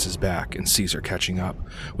 Tar-Baphon glances back and sees her catching up.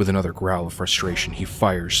 With another growl of frustration, he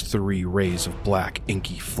fires 3 rays of black,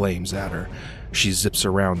 inky flames at her. She zips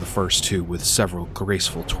around the first 2 with several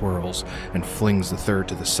graceful twirls and flings the third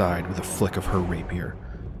to the side with a flick of her rapier.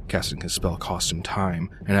 Casting his spell cost him time,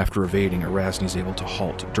 and after evading, Erasni's able to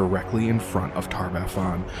halt directly in front of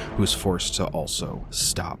Tar-Baphon, who is forced to also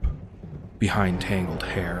stop. Behind tangled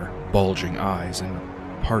hair, bulging eyes, and a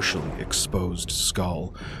partially exposed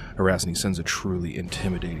skull, Erasni sends a truly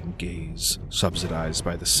intimidating gaze, subsidized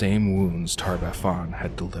by the same wounds Tar-Baphon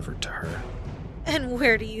had delivered to her. And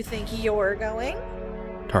where do you think you're going?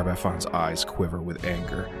 Tar-Baphon's eyes quiver with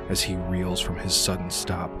anger as he reels from his sudden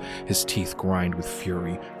stop, his teeth grind with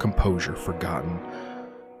fury, composure forgotten.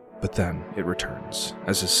 But then it returns,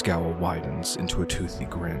 as his scowl widens into a toothy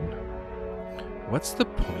grin. What's the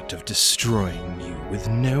point of destroying you with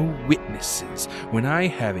no witnesses when I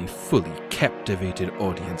have a fully captivated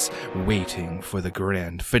audience waiting for the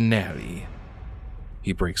grand finale?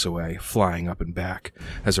 He breaks away, flying up and back.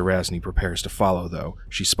 As Erasni prepares to follow, though,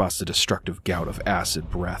 she spots the destructive gout of acid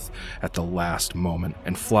breath at the last moment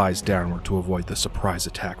and flies downward to avoid the surprise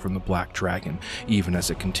attack from the black dragon, even as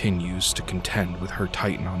it continues to contend with her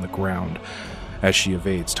Titan on the ground. As she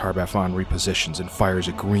evades, Tar-Baphon repositions and fires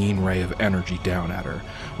a green ray of energy down at her.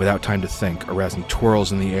 Without time to think, Erasni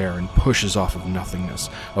twirls in the air and pushes off of nothingness,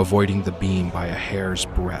 avoiding the beam by a hair's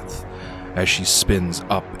breadth. As she spins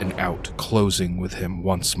up and out, closing with him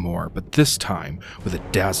once more, but this time with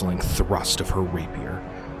a dazzling thrust of her rapier.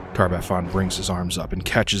 Tar-Baphon brings his arms up and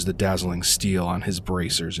catches the dazzling steel on his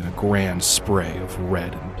bracers in a grand spray of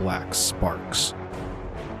red and black sparks.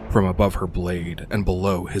 From above her blade and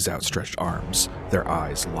below his outstretched arms, their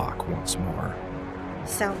eyes lock once more.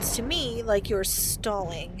 Sounds to me like you're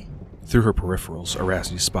stalling. Through her peripherals,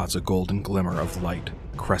 Erasni spots a golden glimmer of light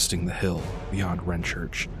cresting the hill beyond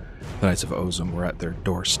Renchurch. The Knights of Ozum were at their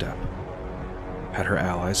doorstep. Had her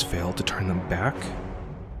allies failed to turn them back?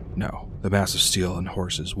 No, the mass of steel and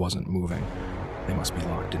horses wasn't moving. They must be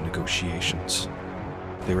locked in negotiations.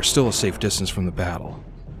 They were still a safe distance from the battle,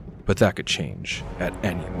 but that could change at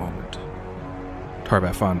any moment.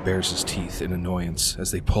 Tar-Baphon bares his teeth in annoyance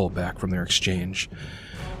as they pull back from their exchange.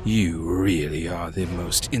 You really are the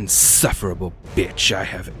most insufferable bitch I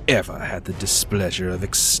have ever had the displeasure of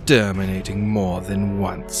exterminating more than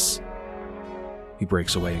once. He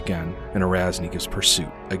breaks away again, and Erasni gives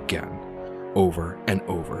pursuit again. Over and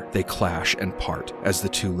over, they clash and part as the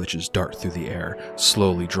two liches dart through the air,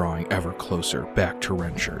 slowly drawing ever closer back to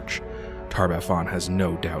Renchurch. Tar-Baphon has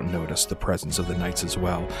no doubt noticed the presence of the knights as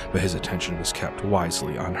well, but his attention was kept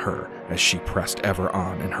wisely on her as she pressed ever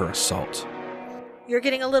on in her assault. You're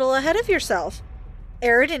getting a little ahead of yourself.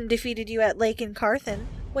 Aridin defeated you at Lake Carthen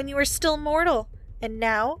when you were still mortal, and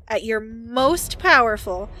now, at your most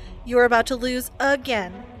powerful, you are about to lose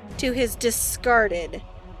again to his discarded,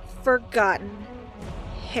 forgotten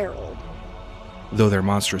herald. Though their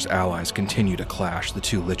monstrous allies continue to clash, the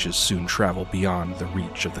two liches soon travel beyond the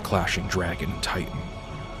reach of the clashing dragon and titan.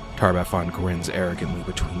 Tar-Baphon grins arrogantly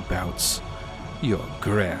between bouts. Your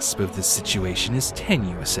grasp of the situation is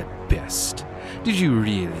tenuous at best. Did you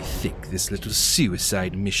really think this little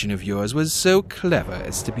suicide mission of yours was so clever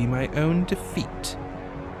as to be my own defeat?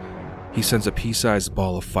 He sends a pea-sized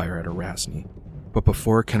ball of fire at Erasni, but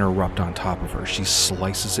before it can erupt on top of her, she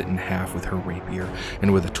slices it in half with her rapier,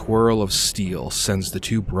 and with a twirl of steel sends the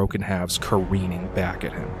two broken halves careening back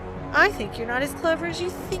at him. I think you're not as clever as you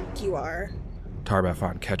think you are.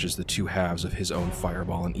 Tarbafon catches the two halves of his own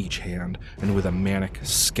fireball in each hand, and with a manic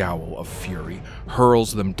scowl of fury,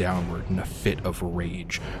 hurls them downward in a fit of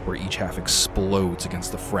rage, where each half explodes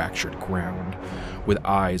against the fractured ground. With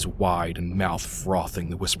eyes wide and mouth frothing,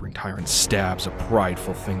 the Whispering Tyrant stabs a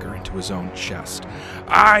prideful finger into his own chest.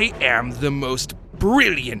 I am the most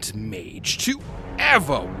brilliant mage to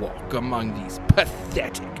ever walk among these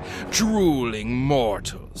pathetic, drooling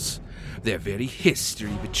mortals. Their very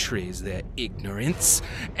history betrays their ignorance.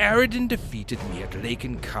 Aridin defeated me at Lake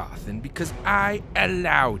and Carthen because I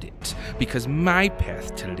allowed it, because my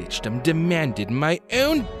path to lichdom demanded my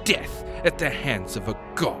own death at the hands of a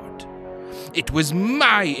god. It was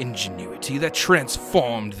my ingenuity that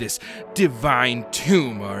transformed this divine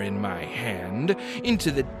tumor in my hand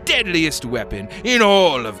into the deadliest weapon in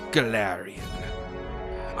all of Galarian.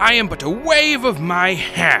 I am but a wave of my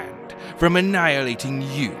hand from annihilating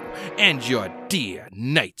you and your dear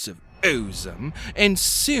Knights of Ozum, and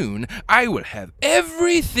soon I will have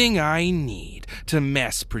everything I need to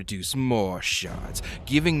mass-produce more shards,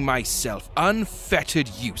 giving myself unfettered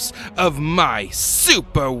use of my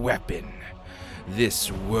super weapon.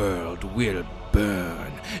 This world will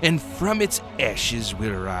burn, and from its ashes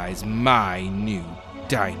will rise my new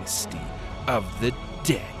dynasty of the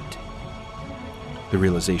dead. The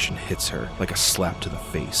realization hits her like a slap to the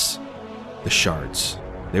face. The shards,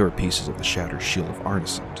 they were pieces of the shattered shield of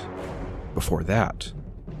Arnesund. Before that,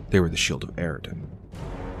 they were the shield of Aridin.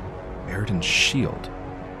 Aridin's shield.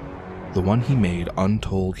 The one he made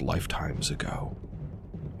untold lifetimes ago,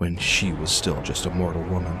 when she was still just a mortal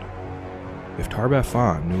woman. If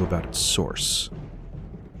Tarbafon knew about its source,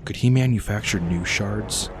 could he manufacture new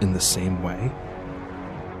shards in the same way?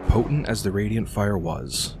 Potent as the radiant fire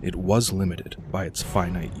was, it was limited by its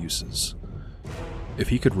finite uses. If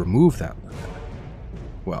he could remove that limit,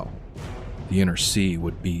 well, the Inner Sea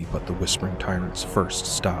would be but the Whispering Tyrant's first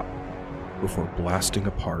stop, before blasting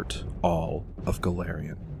apart all of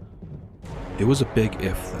Galarian. It was a big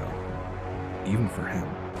if, though, even for him.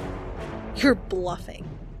 You're bluffing.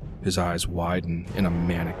 His eyes widen in a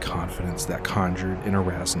manic confidence that conjured in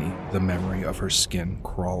Erasni the memory of her skin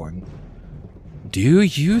crawling. Do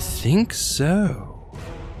you think so?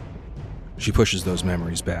 She pushes those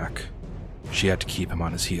memories back. She had to keep him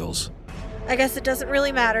on his heels. I guess it doesn't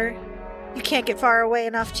really matter. You can't get far away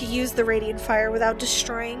enough to use the radiant fire without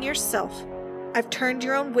destroying yourself. I've turned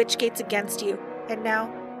your own witch gates against you, and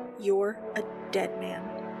now you're a dead man.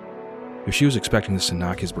 If she was expecting this to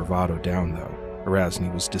knock his bravado down, though,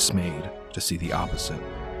 Erasni was dismayed to see the opposite,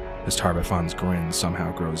 as Tarbafon's grin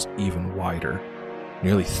somehow grows even wider,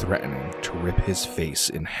 nearly threatening to rip his face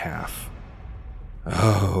in half.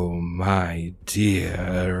 Oh, my dear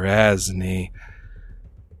Erasni.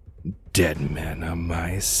 Dead men are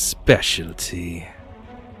my specialty.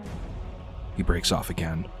 He breaks off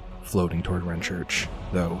again, floating toward Renchurch,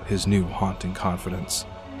 though his new haunting confidence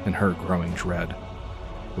and her growing dread.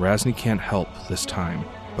 Erasni can't help this time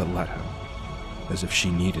but let him, as if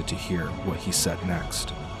she needed to hear what he said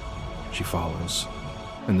next. She follows,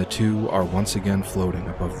 and the two are once again floating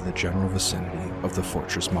above the general vicinity of the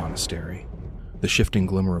fortress monastery. The shifting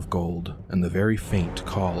glimmer of gold and the very faint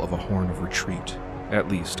call of a horn of retreat at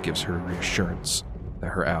least gives her reassurance that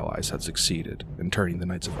her allies had succeeded in turning the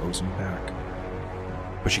Knights of Ozum back.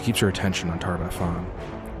 But she keeps her attention on Tarbafon.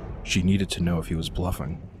 She needed to know if he was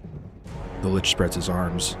bluffing. The Lich spreads his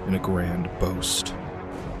arms in a grand boast.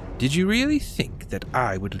 Did you really think that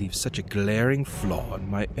I would leave such a glaring flaw in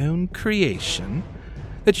my own creation?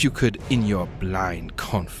 That you could, in your blind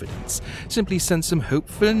confidence, simply send some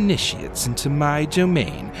hopeful initiates into my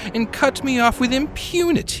domain and cut me off with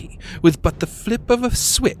impunity with but the flip of a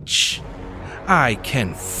switch? I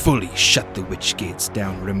can fully shut the witch gates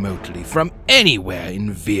down remotely from anywhere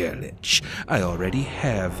in Virlich. I already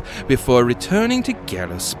have, before returning to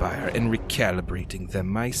Gallowspire and recalibrating them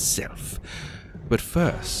myself. But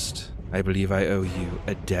first, I believe I owe you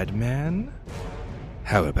a dead man?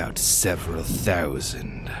 How about several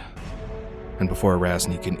thousand? And before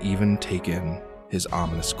Erasni can even take in his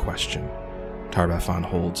ominous question, Tarbafon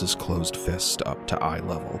holds his closed fist up to eye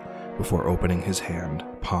level before opening his hand,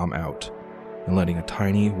 palm out, and letting a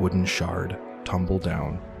tiny wooden shard tumble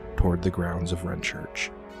down toward the grounds of Renchurch,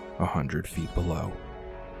 100 feet below.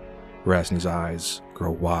 Erasni's eyes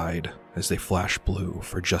grow wide as they flash blue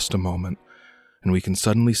for just a moment, and we can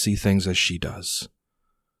suddenly see things as she does.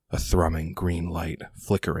 A thrumming green light,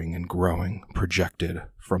 flickering and growing, projected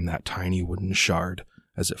from that tiny wooden shard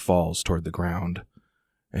as it falls toward the ground,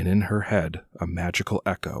 and in her head a magical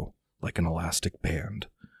echo like an elastic band,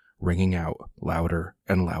 ringing out louder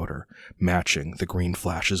and louder, matching the green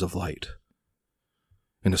flashes of light.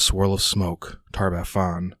 In a swirl of smoke,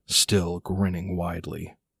 Tar-Baphon, still grinning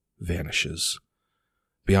widely, vanishes.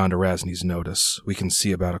 Beyond Erasni's notice, we can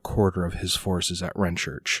see about a quarter of his forces at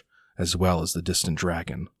Renchurch, as well as the distant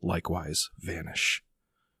dragon, likewise vanish.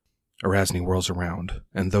 Erasni whirls around,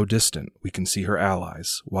 and though distant, we can see her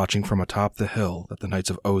allies, watching from atop the hill that the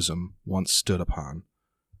Knights of Ozum once stood upon.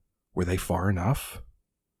 Were they far enough?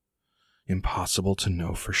 Impossible to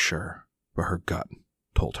know for sure, but her gut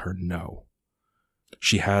told her no.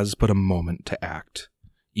 She has but a moment to act,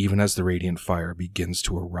 even as the radiant fire begins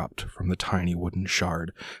to erupt from the tiny wooden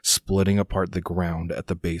shard, splitting apart the ground at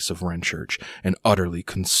the base of Renchurch and utterly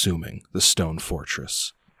consuming the stone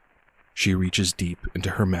fortress. She reaches deep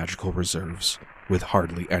into her magical reserves, with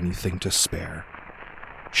hardly anything to spare.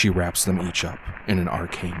 She wraps them each up in an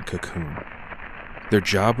arcane cocoon. Their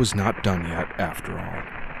job was not done yet, after all.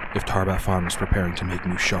 If Tar-Baphon was preparing to make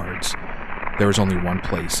new shards, there was only one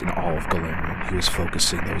place in all of Galarian he was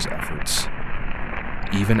focusing those efforts.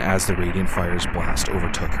 Even as the radiant fire's blast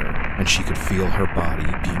overtook her, and she could feel her body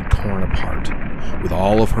being torn apart, with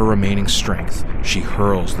all of her remaining strength, she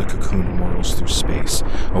hurls the cocooned mortals through space,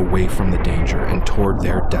 away from the danger and toward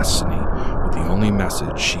their destiny, with the only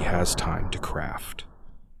message she has time to craft.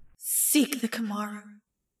 Seek the Kamaru.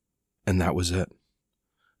 And that was it.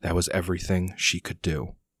 That was everything she could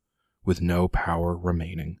do. With no power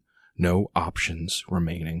remaining, no options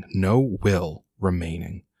remaining, no will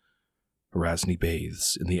remaining, Erasni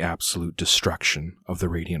bathes in the absolute destruction of the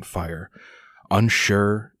radiant fire,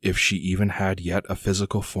 unsure if she even had yet a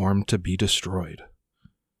physical form to be destroyed.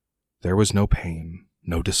 There was no pain,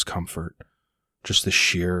 no discomfort, just the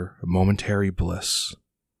sheer, momentary bliss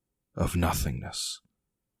of nothingness.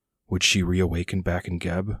 Would she reawaken back in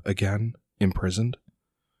Geb again, imprisoned?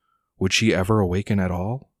 Would she ever awaken at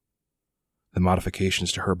all? The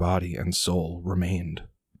modifications to her body and soul remained.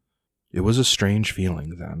 It was a strange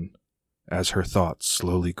feeling, then. As her thoughts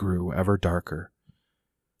slowly grew ever darker,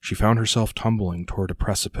 she found herself tumbling toward a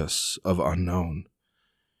precipice of unknown.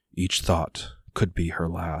 Each thought could be her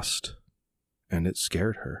last, and it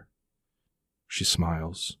scared her. She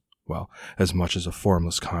smiles, well, as much as a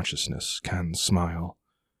formless consciousness can smile.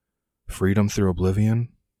 Freedom through oblivion,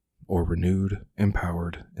 or renewed,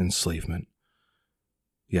 empowered enslavement.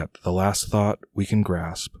 Yet the last thought we can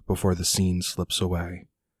grasp before the scene slips away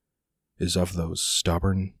is of those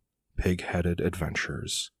stubborn, pig-headed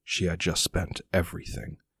adventurers she had just spent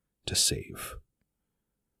everything to save.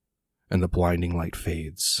 And the blinding light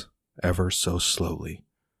fades, ever so slowly,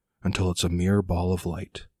 until it's a mere ball of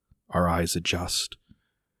light. Our eyes adjust,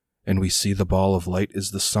 and we see the ball of light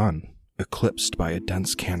is the sun, eclipsed by a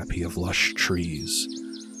dense canopy of lush trees,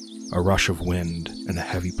 a rush of wind, and a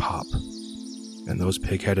heavy pop. And those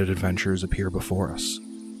pig-headed adventurers appear before us,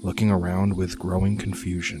 looking around with growing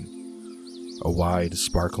confusion. A wide,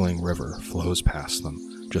 sparkling river flows past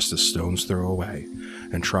them, just a stone's throw away,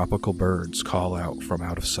 and tropical birds call out from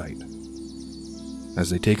out of sight. As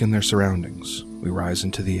they take in their surroundings, we rise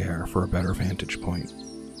into the air for a better vantage point.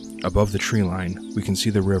 Above the tree line, we can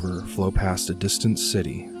see the river flow past a distant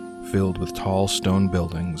city, filled with tall stone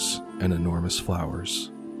buildings and enormous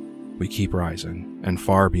flowers. We keep rising, and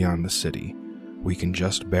far beyond the city, we can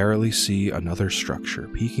just barely see another structure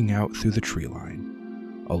peeking out through the tree line.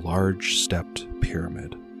 A large stepped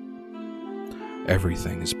pyramid.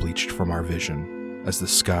 Everything is bleached from our vision as the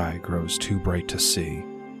sky grows too bright to see,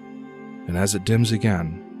 and as it dims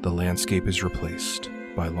again, the landscape is replaced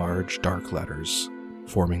by large dark letters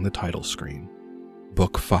forming the title screen.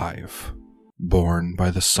 Book 5, Born by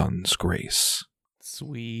the Sun's Grace.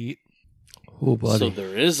 Sweet. Oh, buddy. So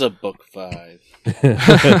there is a book 5.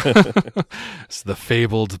 It's the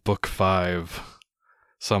fabled Book 5.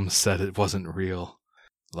 Some said it wasn't real.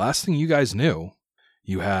 Last thing you guys knew,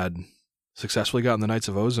 you had successfully gotten the Knights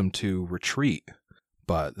of Ozum to retreat,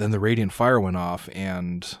 but then the Radiant Fire went off,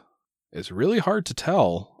 and it's really hard to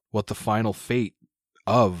tell what the final fate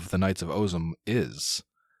of the Knights of Ozum is,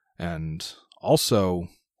 and also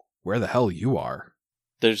where the hell you are.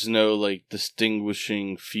 There's no,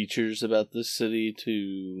 distinguishing features about this city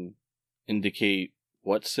to indicate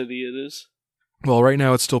what city it is? Well, right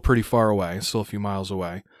now it's still pretty far away, still a few miles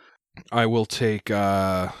away. I will take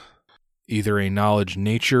either a knowledge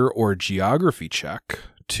nature or geography check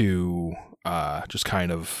to just kind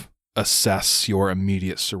of assess your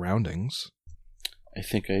immediate surroundings. I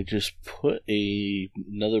think I just put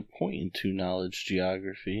another point into knowledge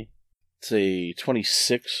geography. It's a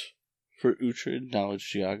 26 for Uhtred, knowledge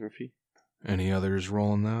geography. Any others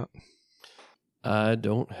rolling that? I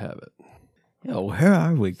don't have it. Yo, where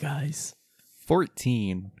are we, guys?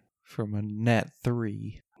 14 from a net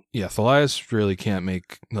 3. Yeah, Thalias really can't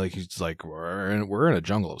make, like, he's like, we're in a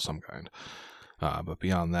jungle of some kind. But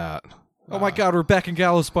beyond that... Oh my god, we're back in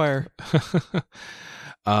Gallowspire.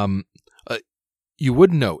 You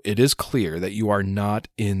would note, it is clear that you are not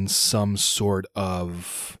in some sort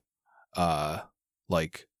of,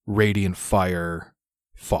 like, Radiant Fire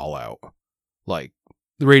fallout. Like,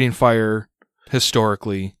 the Radiant Fire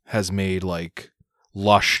historically has made, like,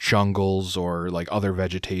 lush jungles or, like, other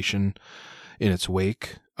vegetation in its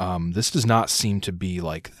wake. This does not seem to be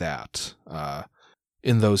like that.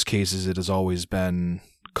 In those cases, it has always been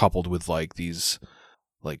coupled with, like, these,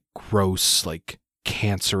 like, gross, like,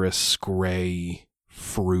 cancerous gray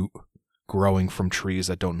fruit growing from trees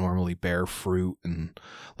that don't normally bear fruit, and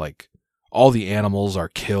like all the animals are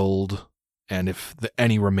killed, and if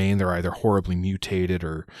any remain, they're either horribly mutated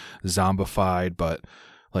or zombified. But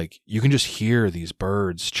like you can just hear these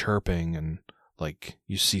birds chirping, and like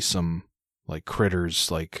you see some like critters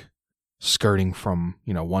like skirting from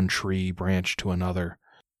one tree branch to another,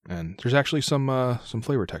 and there's actually some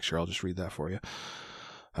flavor texture. I'll just read that for you.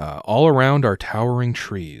 All around are towering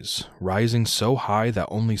trees, rising so high that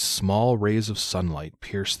only small rays of sunlight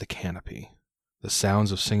pierce the canopy. The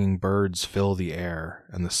sounds of singing birds fill the air,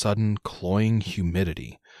 and the sudden cloying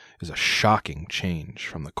humidity is a shocking change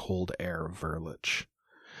from the cold air of Verlich.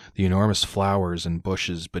 The enormous flowers and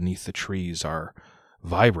bushes beneath the trees are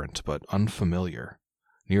vibrant but unfamiliar.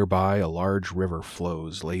 Nearby, a large river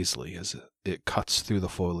flows lazily as it cuts through the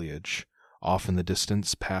foliage. Off in the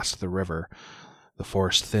distance, past the river, the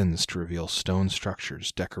forest thins to reveal stone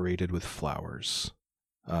structures decorated with flowers.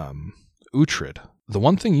 Uhtred, the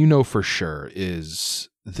one thing you know for sure is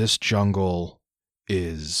this jungle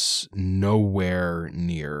is nowhere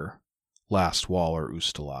near Last Wall or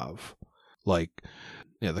Ustalav. Like,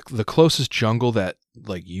 yeah, the closest jungle that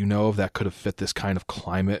like you know of that could have fit this kind of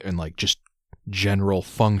climate and like just general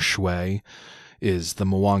feng shui is the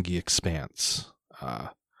Mwangi Expanse,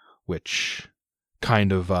 which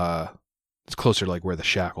kind of it's closer to like where the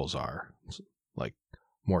shackles are. It's like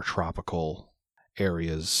more tropical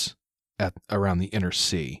areas around the inner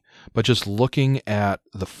sea. But just looking at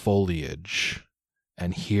the foliage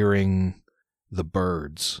and hearing the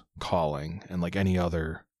birds calling and like any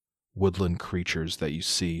other woodland creatures that you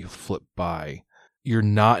see flip by, you're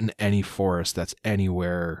not in any forest that's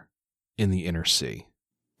anywhere in the inner sea.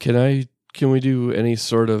 Can we do any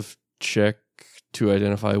sort of check to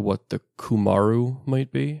identify what the Kumaru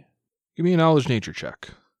might be? Give me a knowledge nature check.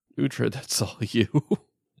 Uhtred, that's all you.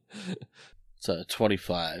 It's a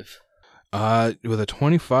 25. With a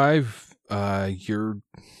 25, you're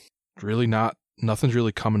really nothing's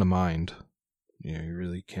really coming to mind. You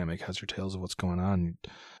really can't make heads or tails of what's going on.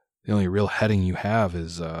 The only real heading you have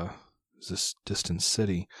is this distant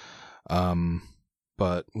city.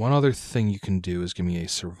 But one other thing you can do is give me a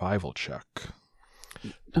survival check.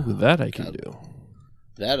 Ooh, that I can do.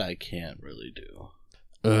 That I can't really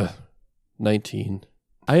do. 19.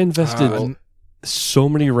 I invested so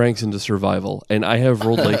many ranks into survival, and I have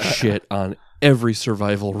rolled like shit on every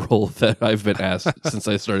survival roll that I've been asked since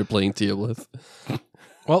I started playing Teoblith.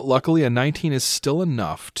 Well, luckily a 19 is still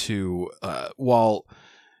enough to, while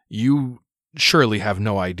you surely have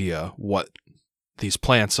no idea what these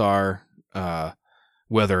plants are,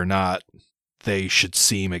 whether or not they should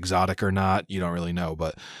seem exotic or not, you don't really know.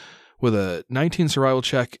 But with a 19 survival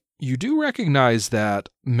check, you do recognize that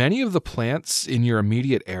many of the plants in your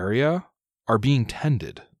immediate area are being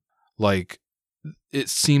tended. Like, it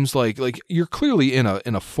seems like you're clearly in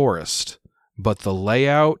a forest, but the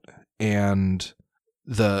layout and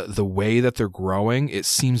the way that they're growing, it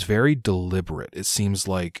seems very deliberate. It seems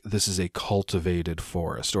like this is a cultivated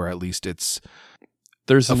forest, or at least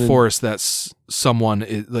there's a forest that's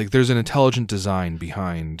there's an intelligent design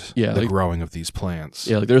behind the growing of these plants.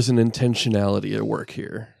 Yeah, like there's an intentionality at work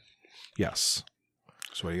here. Yes.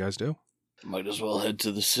 So what do you guys do? Might as well head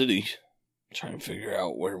to the city. Try and figure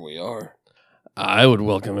out where we are. I would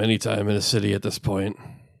welcome any time in a city at this point.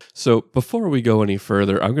 So before we go any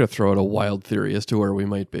further, I'm going to throw out a wild theory as to where we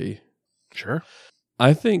might be. Sure.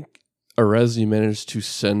 I think Arezi managed to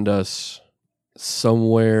send us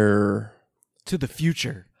somewhere... To the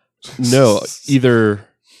future. No, either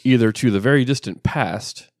to the very distant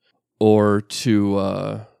past or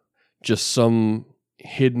to just some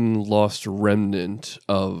hidden lost remnant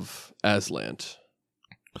of Aslant.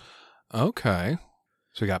 Okay.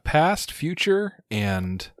 So we got past, future,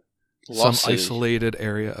 and Lost some City. Isolated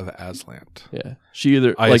area of Aslant. Yeah. She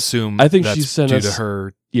either I assume I think that's she sent due us to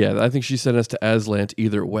her. Yeah, I think she sent us to Aslant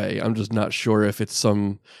either way. I'm just not sure if it's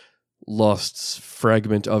some lost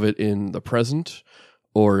fragment of it in the present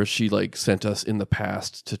or if she sent us in the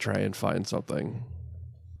past to try and find something.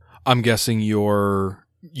 I'm guessing you're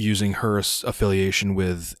using her affiliation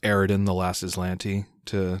with Eridan, the last Islanti,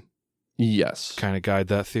 to Yes. kind of guide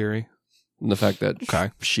that theory. And the fact that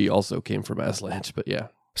Okay. she also came from Aslant, but yeah.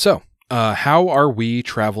 So, how are we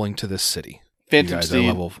traveling to this city? Phantom You guys are Steed.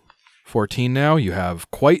 level 14 now. You have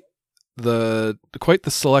quite the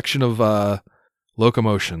selection of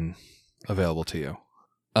locomotion available to you.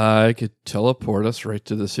 I could teleport us right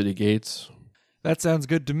to the city gates. That sounds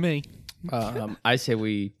good to me. I say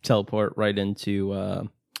we teleport right into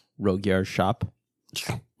Rogyar's shop.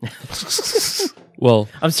 Well,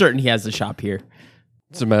 I'm certain he has a shop here.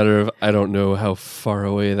 it's a matter of I don't know how far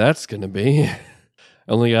away that's going to be. I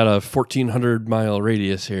only got a 1,400-mile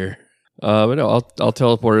radius here. But no, I'll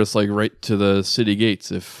teleport us like right to the city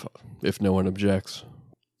gates if no one objects.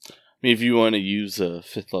 I mean, if you want to use a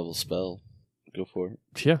 5th level spell, go for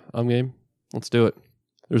it. Yeah, I'm game. Let's do it.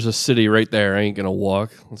 There's a city right there. I ain't going to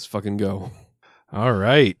walk. Let's fucking go. All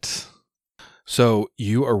right. So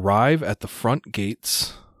you arrive at the front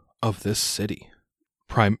gates of this city.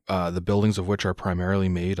 The buildings of which are primarily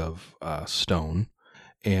made of stone,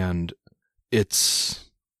 and it's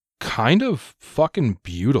kind of fucking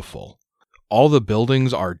beautiful. All the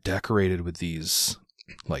buildings are decorated with these,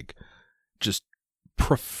 like, just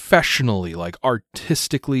professionally, like,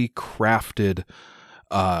 artistically crafted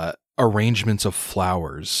arrangements of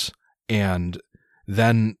flowers, and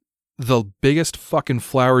then the biggest fucking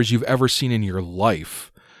flowers you've ever seen in your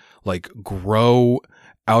life, like, grow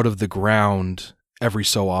out of the ground every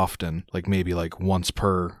so often, like maybe like once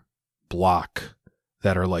per block,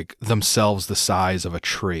 that are like themselves the size of a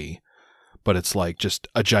tree, but it's like just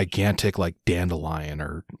a gigantic like dandelion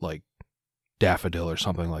or like daffodil or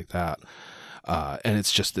something like that. And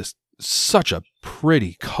it's just such a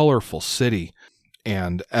pretty, colorful city.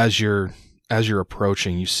 And as you're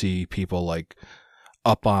approaching, you see people like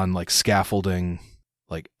up on like scaffolding,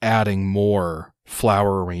 like adding more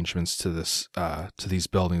flower arrangements to this to these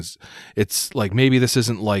buildings. It's like maybe this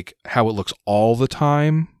isn't like how it looks all the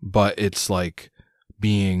time, but it's like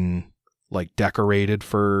being like decorated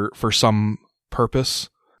for some purpose.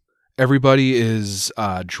 Everybody is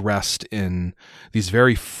dressed in these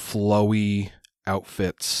very flowy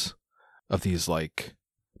outfits of these like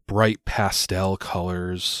bright pastel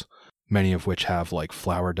colors, many of which have like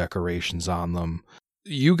flower decorations on them.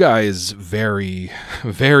 You guys very,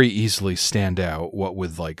 very easily stand out, what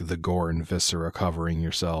with like the gore and viscera covering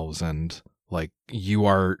yourselves, and like you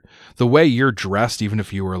are, the way you're dressed, even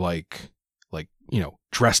if you were like you know,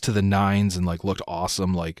 dressed to the nines and like looked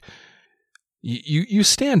awesome, like you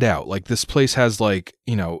stand out. Like this place has like,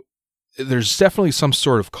 you know, there's definitely some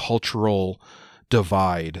sort of cultural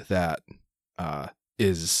divide that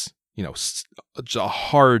is, you know, a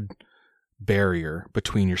hard barrier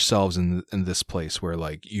between yourselves and this place where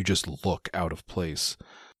like you just look out of place.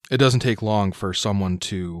 It doesn't take long for someone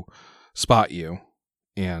to spot you,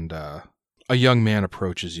 and a young man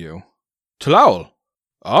approaches you. Talal!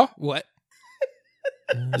 What?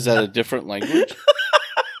 Is that a different language?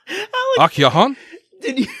 Akyahan?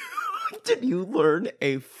 Did you learn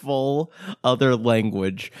a full other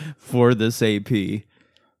language for this AP?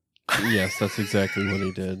 Yes, that's exactly what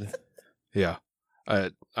he did. Yeah.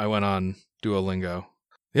 I went on Duolingo.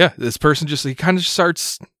 Yeah, this person he kind of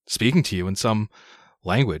starts speaking to you in some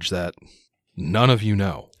language that none of you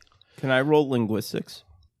know. Can I roll linguistics?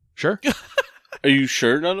 Sure. Are you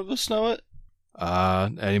sure none of us know it?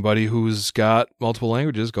 Anybody who's got multiple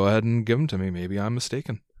languages, go ahead and give them to me. Maybe I'm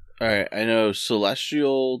mistaken. All right, I know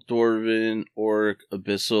Celestial, Dwarven, Orc,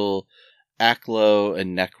 Abyssal, Aklo,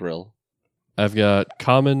 and Necril. I've got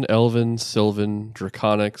Common, Elven, Sylvan,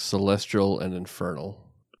 Draconic, Celestial, and Infernal.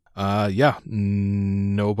 Yeah,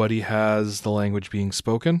 nobody has the language being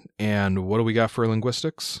spoken. And what do we got for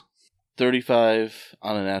linguistics? 35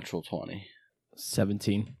 on a natural 20.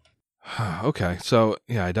 17. Okay, so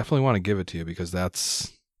yeah, I definitely want to give it to you because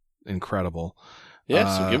that's incredible.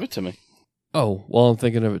 Yeah, so give it to me. Oh, well, I'm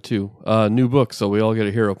thinking of it too. New book, so we all get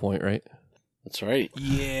a hero point, right? That's right.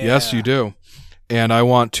 Yeah. Yes, you do. And I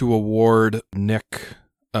want to award Nick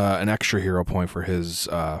an extra hero point for his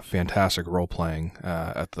fantastic role playing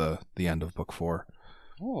at the end of book 4.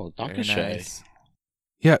 Oh, Very Dr. Shay. nice.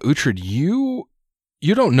 Yeah, Uhtred, you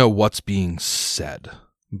don't know what's being said,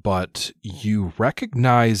 but you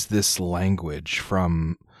recognize this language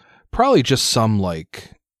from probably just some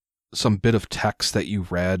bit of text that you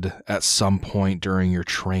read at some point during your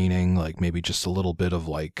training, like maybe just a little bit of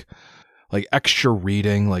like extra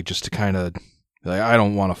reading, like just to kind of Like, I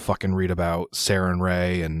don't want to fucking read about Saren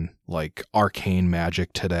Ray and like arcane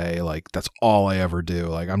magic today. Like, that's all I ever do.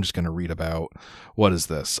 Like, I'm just gonna read about, what is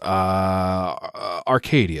this?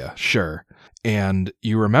 Arcadia, sure. And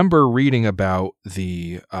you remember reading about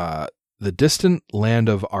the distant land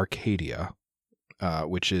of Arcadia,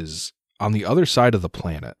 which is on the other side of the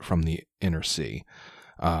planet from the inner sea,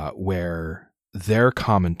 where their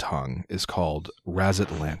common tongue is called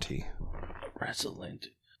Razatlanti. Razatlanti.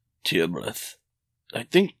 Teoblith. I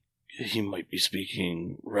think he might be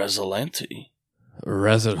speaking Razatlanti.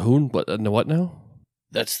 Razathoon? What now?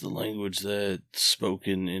 That's the language that's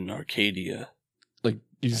spoken in Arcadia. Like,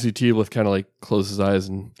 you see Teoblith kind of like close his eyes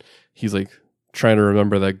and he's like trying to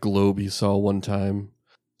remember that globe he saw one time.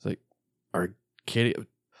 It's like, Arcadia?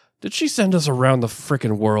 Did she send us around the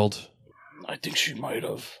frickin' world? I think she might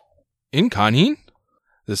have. In Kanhin?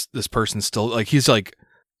 This person's still like, he's like,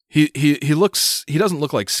 he doesn't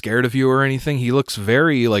look like scared of you or anything. He looks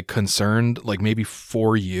very like concerned, like maybe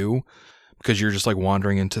for you, because you're just like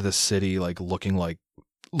wandering into this city, like looking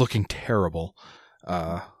terrible.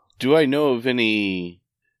 Do I know of any?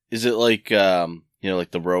 Is it like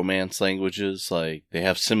like the Romance languages? Like they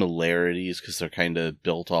have similarities because they're kind of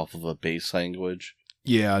built off of a base language.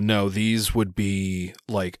 Yeah, no, these would be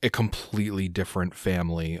like a completely different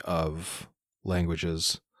family of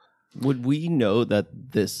languages. Would we know that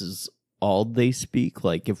this is all they speak?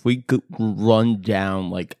 Like, if we could run down,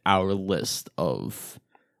 like, our list of,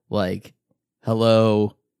 like,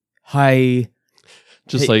 hello, hi.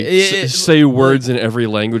 Just Hey, like say words in every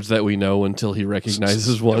language that we know until he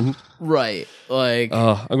recognizes one. Right. Like,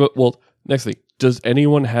 Well, next thing. Does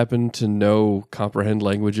anyone happen to comprehend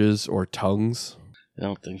languages or tongues? I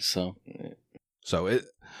don't think so. So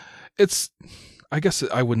it's I guess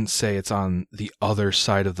I wouldn't say it's on the other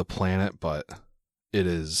side of the planet, but it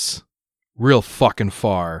is real fucking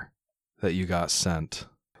far that you got sent.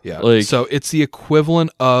 Yeah. Like, so it's the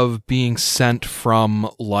equivalent of being sent from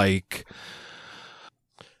like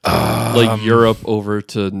Europe over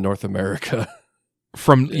to North America.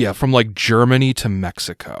 From like Germany to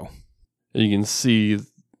Mexico. And you can see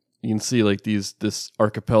like this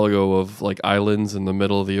archipelago of like islands in the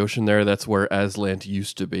middle of the ocean there. That's where Aslant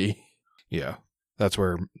used to be. Yeah. That's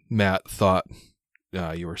where Matt thought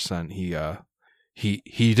you were sent. He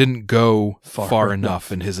didn't go far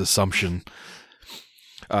enough in his assumption.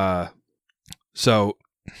 So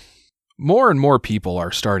more and more people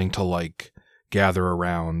are starting to like gather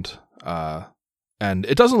around, and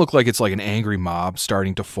it doesn't look like it's like an angry mob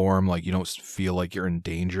starting to form. Like, you don't feel like you're in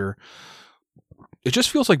danger. It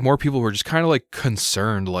just feels like more people were just kind of like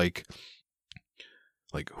concerned, like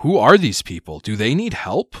who are these people? Do they need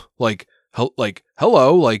help? Like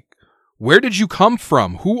hello, like where did you come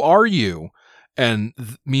from? Who are you? And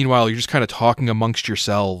meanwhile, you're just kind of talking amongst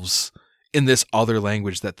yourselves in this other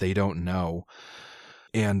language that they don't know.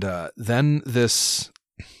 And then this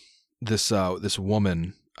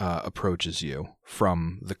woman approaches you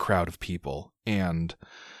from the crowd of people, and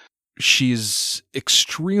she's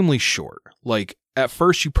extremely short. Like, at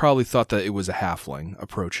first you probably thought that it was a halfling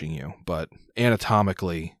approaching you, but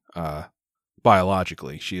anatomically,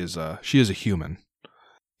 biologically, she is a human.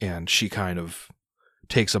 And she kind of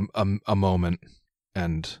takes a moment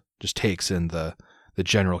and just takes in the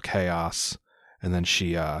general chaos, and then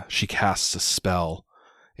she casts a spell,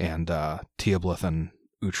 and Teoblith and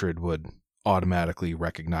Uhtred would automatically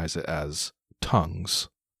recognize it as tongues.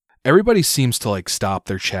 Everybody seems to like stop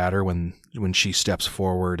their chatter when she steps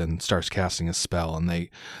forward and starts casting a spell, and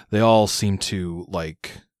they all seem to,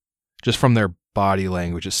 like, just from their body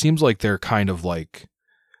language, it seems like they're kind of like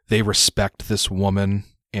they respect this woman,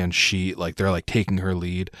 and she, like, they're like taking her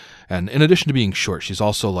lead. And in addition to being short, she's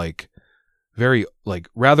also like very, like,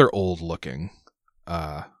 rather old looking.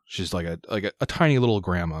 She's like a tiny little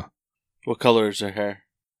grandma. What color is her hair?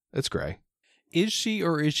 It's gray. Is she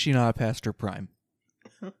or is she not past her prime?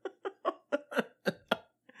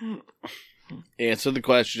 Answer the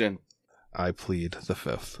question. I plead the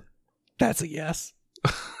fifth. That's a yes.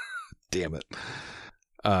 Damn it.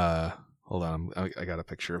 Hold on. I got a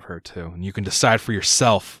picture of her too, and you can decide for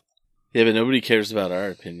yourself. Yeah, but nobody cares about our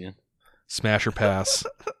opinion. Smash or pass?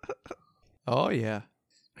 Oh yeah.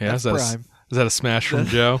 Yeah, that's prime. Is that a smash from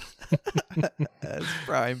Joe? That's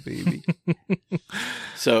prime, baby.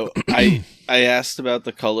 So I asked about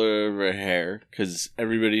the color of her hair because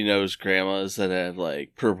everybody knows grandmas that have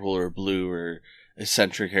like purple or blue or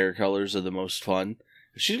eccentric hair colors are the most fun.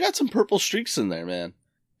 She's got some purple streaks in there, man.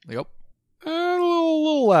 Yep. A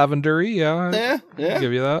little lavendery, yeah. Yeah. I'll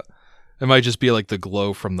give you that. It might just be like the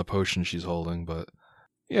glow from the potion she's holding, but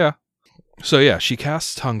yeah. So yeah, she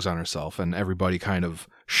casts tongues on herself, and everybody kind of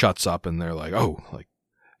shuts up, and they're like, "Oh, like,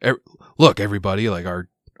 look, everybody, like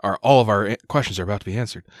all of our questions are about to be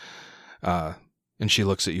answered." And she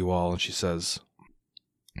looks at you all and she says,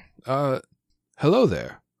 "Hello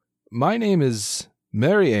there. My name is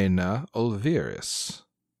Mariana Olveris.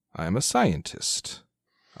 I am a scientist.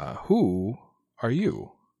 Who are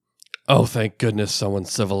you?" Oh, thank goodness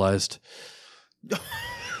someone's civilized.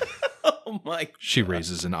 Oh my! She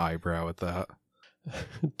raises an eyebrow at that.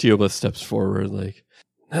 Teoblith steps forward like,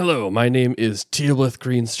 "Hello, my name is Teoblith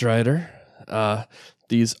Greenstrider.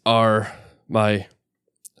 These are my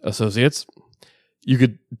associates." You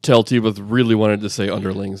could tell Teoblith really wanted to say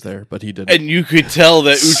underlings there, but he didn't. And you could tell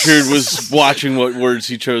that Uhtred was watching what words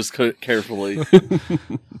he chose carefully.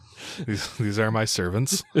 These are my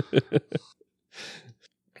servants.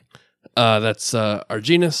 That's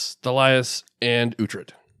Arginus, Thalias, and Uhtred.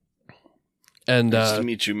 And Nice to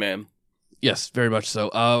meet you, ma'am. yes, very much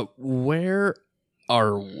so. Where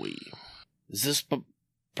are we? Is this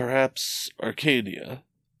perhaps Arcadia?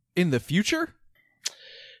 In the future?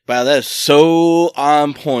 Wow, that is so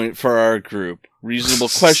on point for our group. Reasonable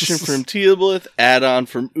question from Teoblith, add-on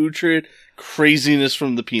from Uhtred, craziness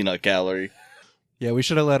from the peanut gallery. Yeah, we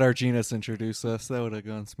should have let Arginus introduce us. That would have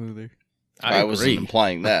gone smoother. I wasn't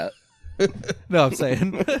implying that. No, I'm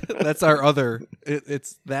saying that's our other.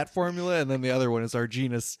 It's that formula, and then the other one is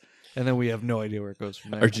Arginus, and then we have no idea where it goes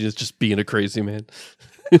from there. Arginus just being a crazy man.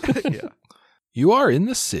 Yeah. You are in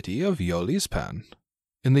the city of Yolispan,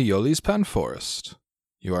 in the Yolispan forest.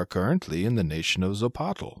 You are currently in the nation of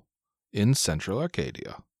Zopatl, in central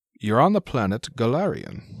Arcadia. You're on the planet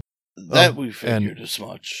Galarian. That we figured as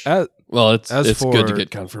much. Well, it's As good to for-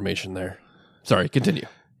 get confirmation there. Sorry, continue.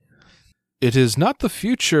 It is not the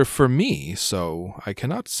future for me, so I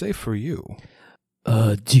cannot say for you.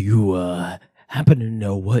 Do you happen to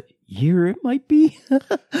know what year it might be,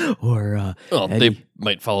 or Well, any, they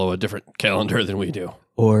might follow a different calendar than we do.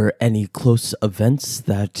 or any close events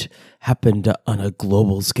that happened on a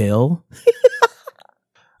global scale?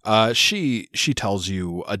 She tells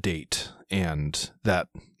you a date, and that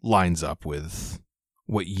lines up with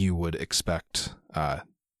what you would expect.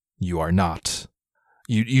 You are not.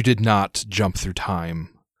 You did not jump through time.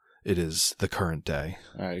 It is the current day.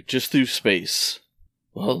 Alright, just through space.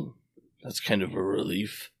 Well, that's kind of a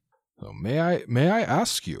relief. So may I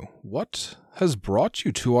ask you, what has brought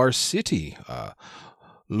you to our city?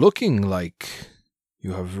 Looking like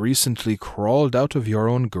you have recently crawled out of your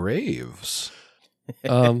own graves.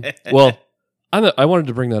 Well, I wanted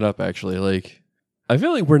to bring that up actually. Like, I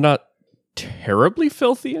feel like we're not terribly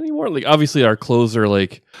filthy anymore. Like, obviously, our clothes are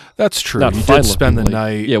like That's true. not You fine did spend the looking, like-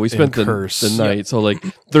 night. Yeah, we spent in the Curse. night. So like,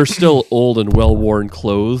 they're still old and well worn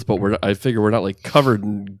clothes, but I figure we're not like covered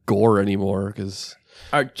in gore anymore because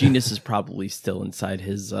Our genius is probably still inside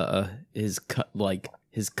his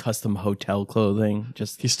custom hotel clothing.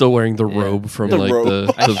 Just he's still wearing the robe from The like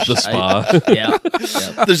robe. the spa. yeah.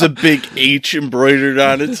 There's a big H embroidered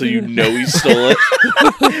on it, so you know he stole it.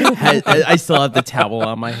 I still have the towel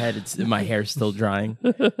on my head. My hair's still drying.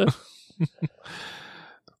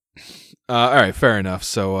 All right, fair enough.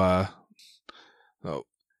 So,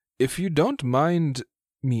 if you don't mind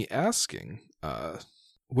me asking,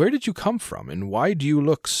 where did you come from, and why do you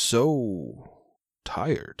look so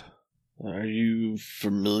tired? Are you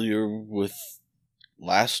familiar with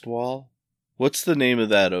Last Wall? What's the name of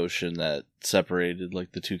that ocean that separated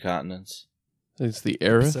like the two continents? It's the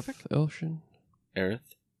Aerith Pacific? Ocean, Aerith?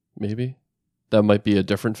 maybe. That might be a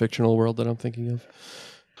different fictional world that I'm thinking of.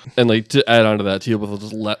 And like to add on to that, Teoblith will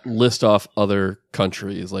just list off other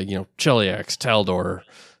countries like Cheliax, Taldor,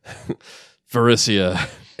 Varissia,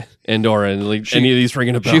 Andorra, and like any of these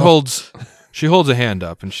ringing a bell. She holds a hand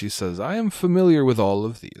up and she says, "I am familiar with all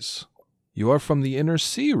of these. You are from the Inner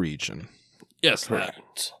Sea region. Yes, that.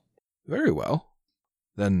 Correct. Very well.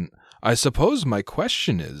 Then I suppose my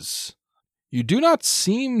question is, you do not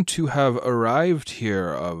seem to have arrived here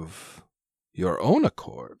of your own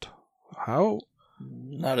accord. How?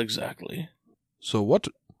 Not exactly. So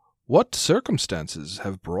what circumstances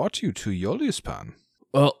have brought you to Yolispan?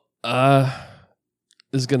 Well,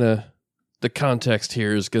 the context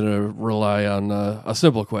here is gonna rely on a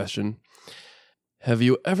simple question. Have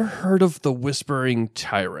you ever heard of the Whispering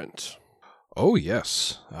Tyrant? Oh,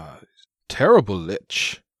 yes. Terrible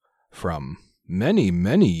lich from many,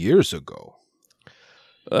 many years ago.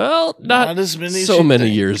 Well, not as many as so you many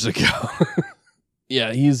think. years ago.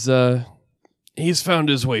 Yeah, he's found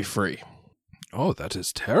his way free. Oh, that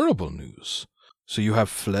is terrible news. So you have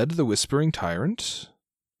fled the Whispering Tyrant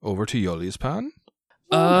over to Yolispan?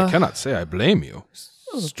 I cannot say I blame you.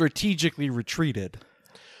 Strategically retreated.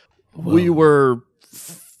 We were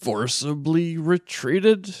forcibly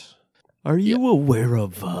retreated. Are you aware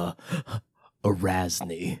of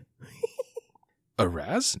Erasni?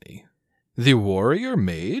 Erasni? The warrior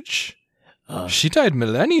mage? She died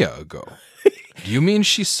millennia ago. Do you mean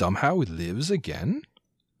she somehow lives again?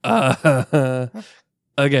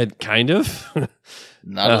 Again, kind of.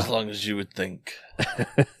 Not as long as you would think.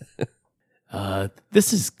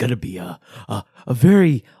 This is gonna be a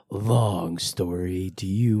very long story. Do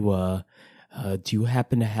you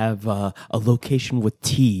happen to have a location with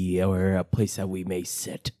tea or a place that we may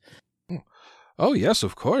sit? Oh, yes,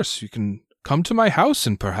 of course. You can come to my house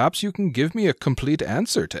and perhaps you can give me a complete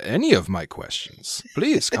answer to any of my questions.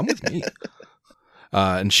 Please, come with me.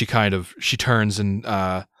 And she turns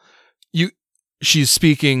and she's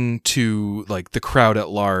speaking to like the crowd at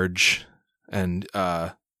large, and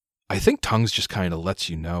I think Tongues just kind of lets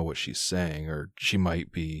you know what she's saying, or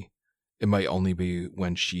it might only be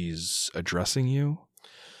when she's addressing you.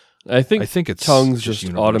 I think it's Tongues just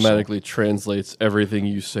universal. automatically translates everything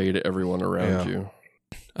you say to everyone around you.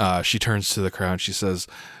 She turns to the crowd. She says,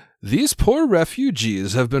 "These poor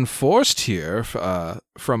refugees have been forced here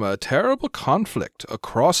from a terrible conflict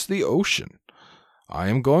across the ocean. I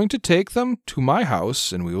am going to take them to my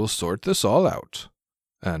house, and we will sort this all out."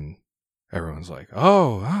 And everyone's like,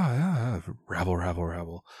 yeah,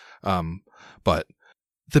 rabble. But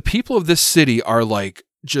the people of this city are like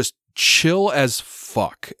just chill as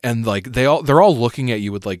fuck, and like they're all looking at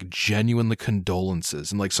you with like genuinely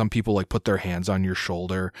condolences, and like some people like put their hands on your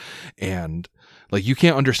shoulder, and like you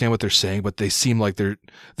can't understand what they're saying, but they seem like they're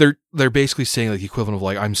basically saying like the equivalent of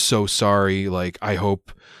like, "I'm so sorry, like I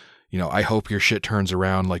hope your shit turns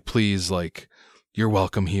around, like please, like you're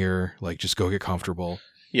welcome here, like just go get comfortable."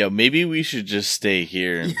 Yeah, maybe we should just stay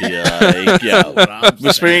here and be like, yeah,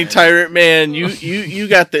 Whispering Tyrant, man, you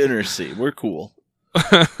got the inner sea. We're cool.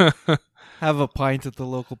 Have a pint at the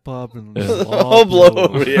local pub and I'll blow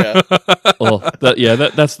over, yeah. Well,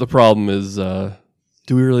 that's the problem is,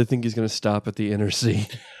 do we really think he's going to stop at the inner sea?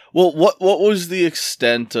 Well, what was the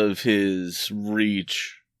extent of his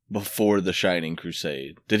reach before the Shining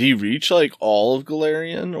Crusade? Did he reach like all of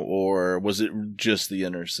Galarian, or was it just the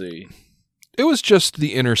inner sea? It was just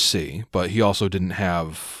the inner sea, but he also didn't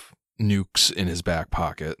have nukes in his back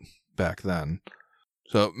pocket back then.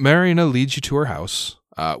 So Marina leads you to her house,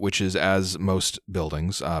 which is, as most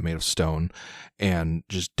buildings, made of stone and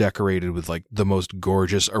just decorated with like the most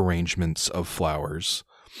gorgeous arrangements of flowers.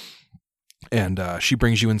 And she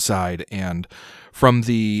brings you inside, and from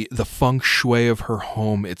the feng shui of her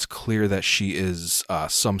home, it's clear that she is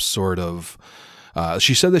some sort of...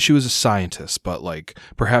 she said that she was a scientist, but like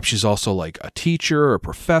perhaps she's also like a teacher or a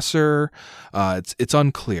professor. It's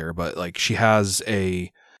unclear, but like she has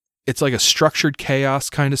it's like a structured chaos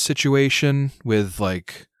kind of situation with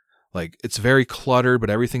like it's very cluttered, but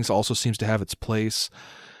everything also seems to have its place.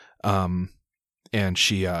 And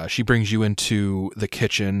she brings you into the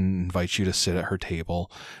kitchen, invites you to sit at her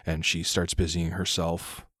table, and she starts busying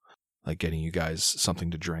herself, like getting you guys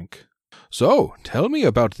something to drink. "So, tell me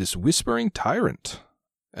about this Whispering Tyrant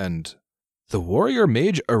and the warrior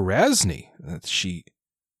mage Erasni.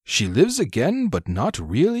 She lives again, but not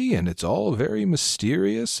really, and it's all very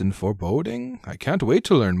mysterious and foreboding. I can't wait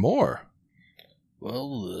to learn more."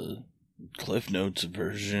 Well, the Cliff Notes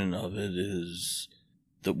version of it is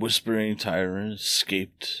the Whispering Tyrant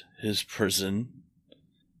escaped his prison.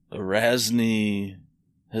 Erasni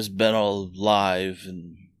has been alive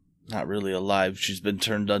and not really alive. She's been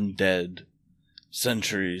turned undead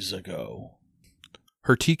centuries ago.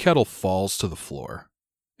 Her tea kettle falls to the floor,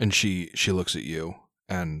 and she looks at you,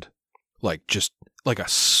 and like just like a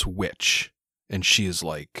switch, and she is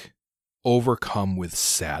like overcome with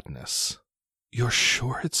sadness. "You're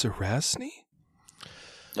sure it's Erasni?"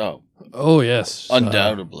 Oh yes,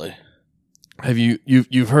 undoubtedly. Have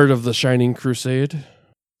you've heard of the Shining Crusade?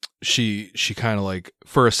 She kind of like,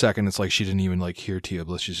 for a second, it's like she didn't even like hear Tia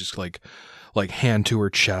Bliss. She's just like hand to her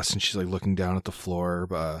chest, and she's like looking down at the floor.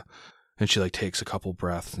 And she like takes a couple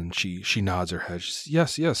breaths, and she nods her head. She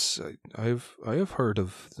says, yes, I have heard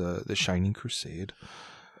of the Shining Crusade.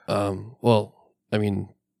 Well, I mean,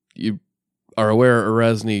 you are aware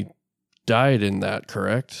Erasni died in that,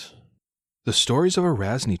 correct? The stories of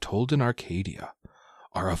Erasni told in Arcadia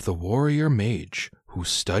are of the warrior mage who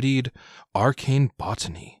studied arcane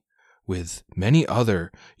botany with many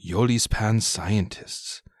other Yolispan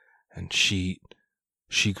scientists, and she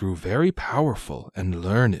grew very powerful and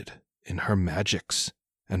learned in her magics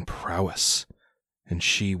and prowess, and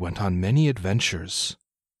she went on many adventures,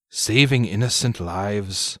 saving innocent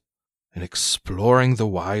lives and exploring the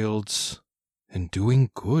wilds and doing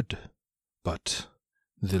good. But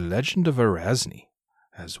the legend of Erasni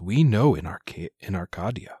as we know in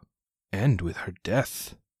Arcadia. And with her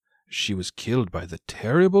death, she was killed by the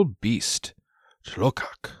terrible beast,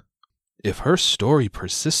 Tlokak. If her story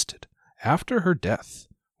persisted after her death,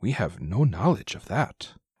 we have no knowledge of that.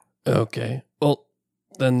 Okay. Well,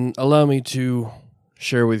 then allow me to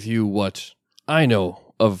share with you what I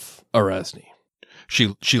know of Erasni.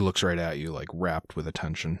 She looks right at you, like rapt with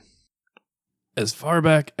attention. As far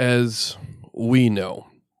back as we know,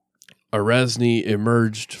 Erasni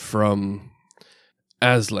emerged from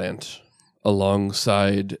Aslant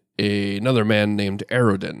alongside another man named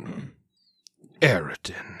Arodin.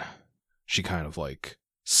 Arodin. She kind of like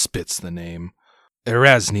spits the name.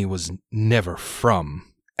 Erasni was never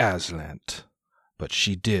from Aslant, but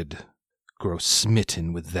she did grow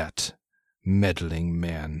smitten with that meddling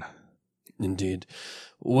man. Indeed.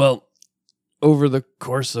 Well, over the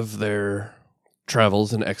course of their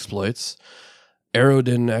travels and exploits,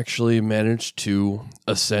 Arodin actually managed to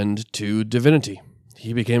ascend to divinity.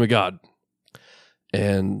 He became a god.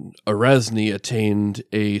 And Erasni attained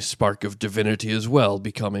a spark of divinity as well,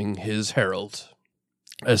 becoming his herald.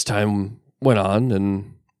 As time went on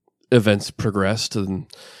and events progressed, and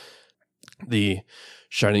the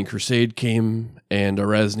Shining Crusade came, and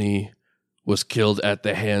Erasni was killed at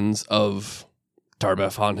the hands of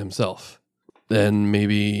Tarbeth Han himself. Then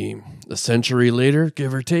maybe a century later,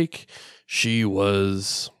 give or take, she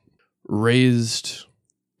was raised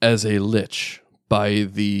as a lich by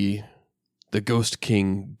the Ghost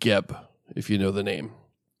King Geb, if you know the name.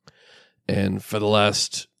 And for the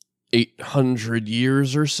last 800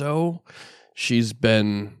 years or so, she's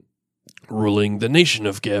been ruling the nation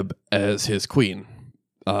of Geb as his queen.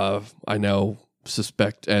 I now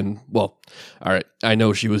suspect, and, well, all right, I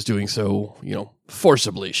know she was doing so,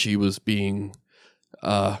 forcibly. She was being,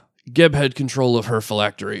 Geb had control of her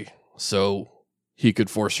phylactery, so he could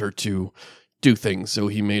force her to do things, so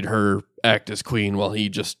he made her act as queen while he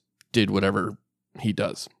just did whatever he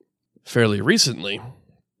does. Fairly recently,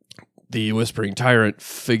 the Whispering Tyrant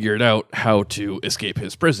figured out how to escape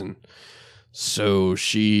his prison. So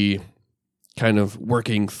she, kind of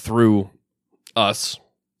working through us,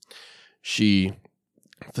 she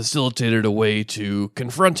facilitated a way to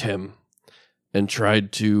confront him and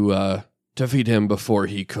tried to defeat him before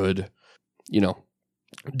he could,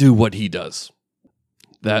 do what he does.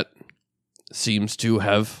 That seems to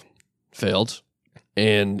have failed.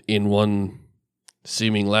 And in one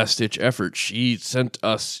seeming last-ditch effort, she sent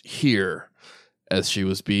us here as she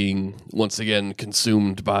was being, once again,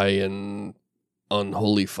 consumed by an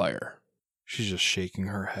unholy fire. She's just shaking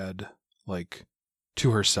her head, like,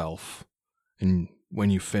 to herself. And when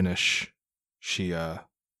you finish, she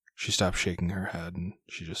stops shaking her head and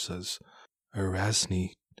she just says,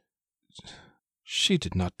 Erasni, she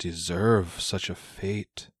did not deserve such a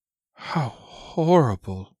fate. How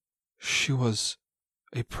horrible. She was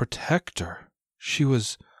a protector. She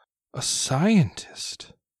was a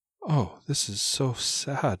scientist. Oh, this is so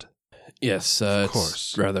sad. Yes, Of it's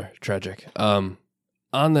course. rather tragic. On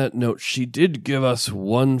that note, she did give us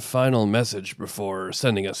one final message before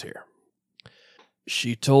sending us here.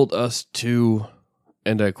 She told us to,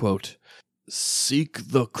 and I quote, seek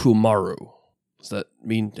the Kumaru. Does that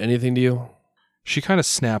mean anything to you? She kind of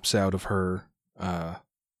snaps out of her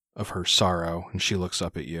sorrow, and she looks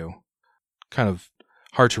up at you. Kind of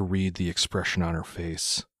hard to read the expression on her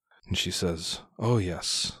face. And she says, oh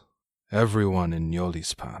yes, everyone in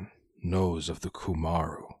Yolispan knows of the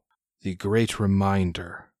Kumaru, the great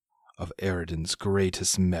reminder of Arodin's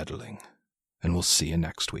greatest meddling. And we'll see you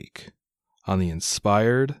next week on the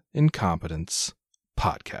Inspired Incompetence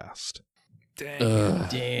podcast.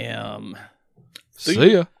 Damn.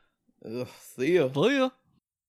 See ya. Ugh, Theo.